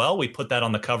remember well. We put that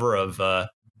on the cover of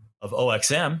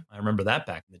OXM. I remember that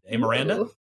back in the day. Miranda?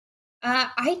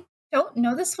 I don't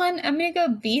know this one. I'm going to go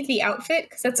B, The Outfit,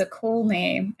 because that's a cool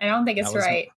name. I don't think it's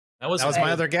right. That was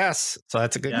my other guess. So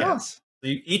that's a good guess.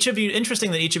 Each of you,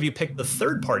 interesting that each of you picked the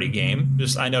third-party game.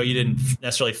 Just, I know you didn't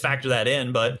necessarily factor that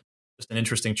in, but just an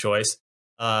interesting choice.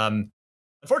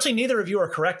 Unfortunately, neither of you are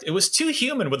correct. It was Too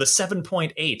Human with a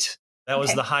 7.8. That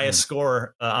was the highest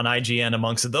score on IGN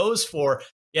amongst those four.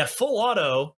 Yeah, Full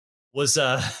Auto was,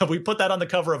 we put that on the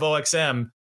cover of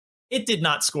OXM. It did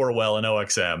not score well in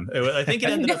OXM. I think it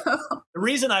ended up, the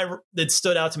reason it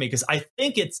stood out to me, because I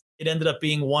think it ended up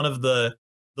being one of the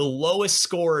lowest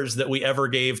scores that we ever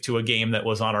gave to a game that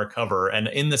was on our cover. And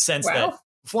in the sense that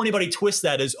before anybody twists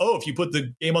that as, if you put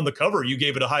the game on the cover, you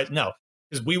gave it a high. No,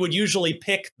 because we would usually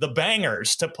pick the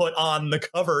bangers to put on the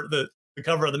cover, the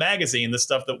cover of the magazine, the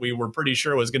stuff that we were pretty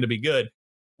sure was going to be good.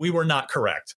 We were not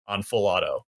correct on Full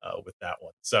Auto with that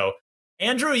one. So,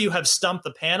 Andrew, you have stumped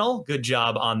the panel. Good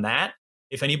job on that.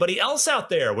 If anybody else out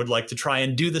there would like to try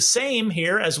and do the same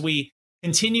here as we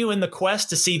continue in the quest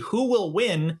to see who will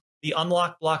win the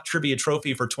Unlocked Block Trivia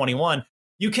Trophy for 21,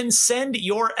 you can send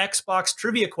your Xbox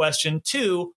trivia question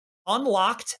to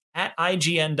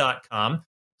unlocked@ign.com.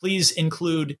 Please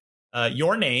include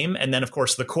your name and then, of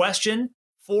course, the question,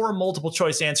 4 multiple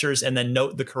choice answers, and then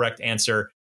note the correct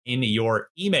answer in your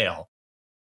email.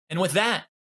 And with that,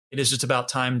 it is just about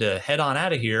time to head on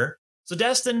out of here. So,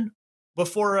 Destin,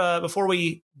 before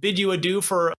we bid you adieu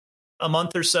for a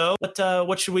month or so,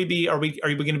 what should we be? Are we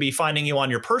going to be finding you on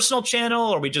your personal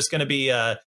channel? Or are we just going to be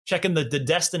checking the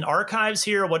Destin archives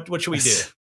here? What should we do?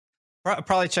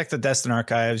 Probably check the Destin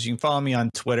archives. You can follow me on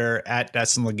Twitter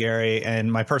 @DestinLegarie,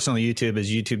 and my personal YouTube is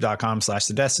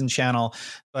youtube.com/the Destin channel.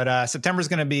 But September is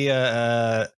going to be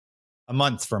a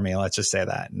month for me. Let's just say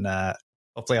that, and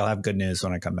hopefully I'll have good news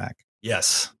when I come back.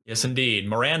 Yes, indeed.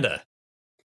 Miranda.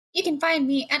 You can find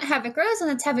me at Havoc Rose, and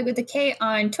that's Havoc with a K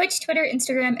on Twitch, Twitter,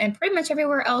 Instagram, and pretty much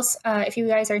everywhere else. If you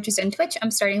guys are interested in Twitch, I'm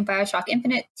starting Bioshock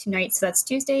Infinite tonight, so that's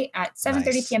Tuesday at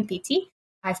 7:30 p.m. PT.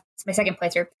 It's my second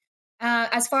playthrough.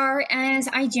 As far as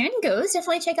IGN goes,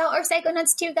 definitely check out our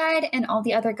Psychonauts 2 guide and all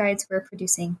the other guides we're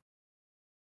producing.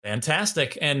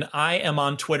 Fantastic. And I am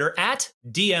on Twitter at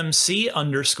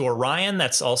DMC_Ryan.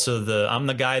 That's also I'm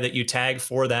the guy that you tag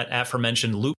for that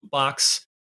aforementioned loot box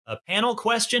panel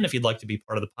question, if you'd like to be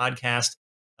part of the podcast.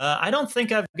 I don't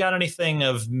think I've got anything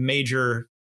of major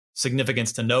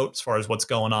significance to note as far as what's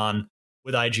going on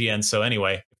with IGN. So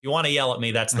anyway, if you want to yell at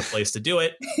me, that's the place to do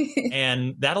it.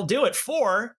 And that'll do it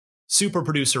for Super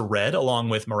Producer Red, along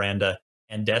with Miranda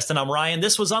and Destin. I'm Ryan.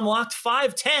 This was Unlocked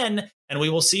 510, and we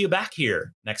will see you back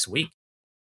here next week.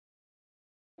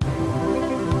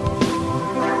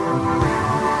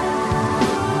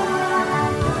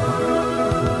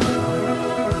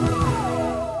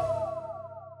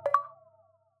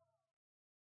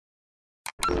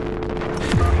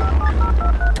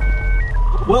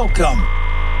 Welcome.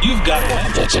 You've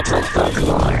got digital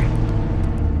folklore.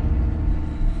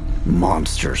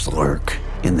 Monsters lurk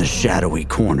in the shadowy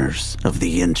corners of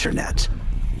the internet.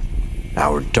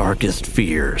 Our darkest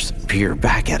fears peer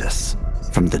back at us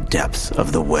from the depths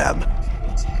of the web.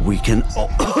 We can...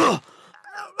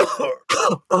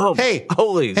 Hey!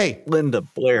 Holy... Hey! Linda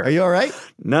Blair. Are you all right?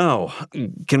 No.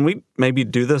 Can we maybe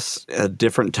do this a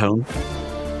different tone?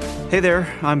 Hey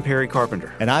there, I'm Perry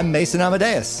Carpenter. And I'm Mason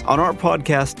Amadeus. On our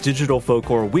podcast, Digital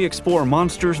Folklore, we explore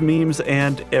monsters, memes,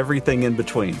 and everything in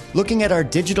between. Looking at our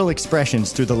digital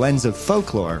expressions through the lens of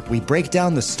folklore, we break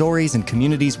down the stories and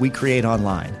communities we create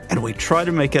online. And we try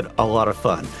to make it a lot of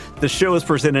fun. The show is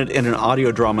presented in an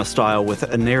audio drama style with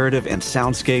a narrative and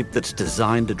soundscape that's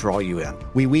designed to draw you in.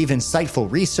 We weave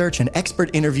insightful research and expert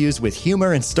interviews with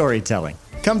humor and storytelling.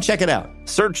 Come check it out.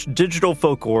 Search Digital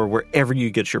Folklore wherever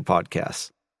you get your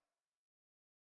podcasts.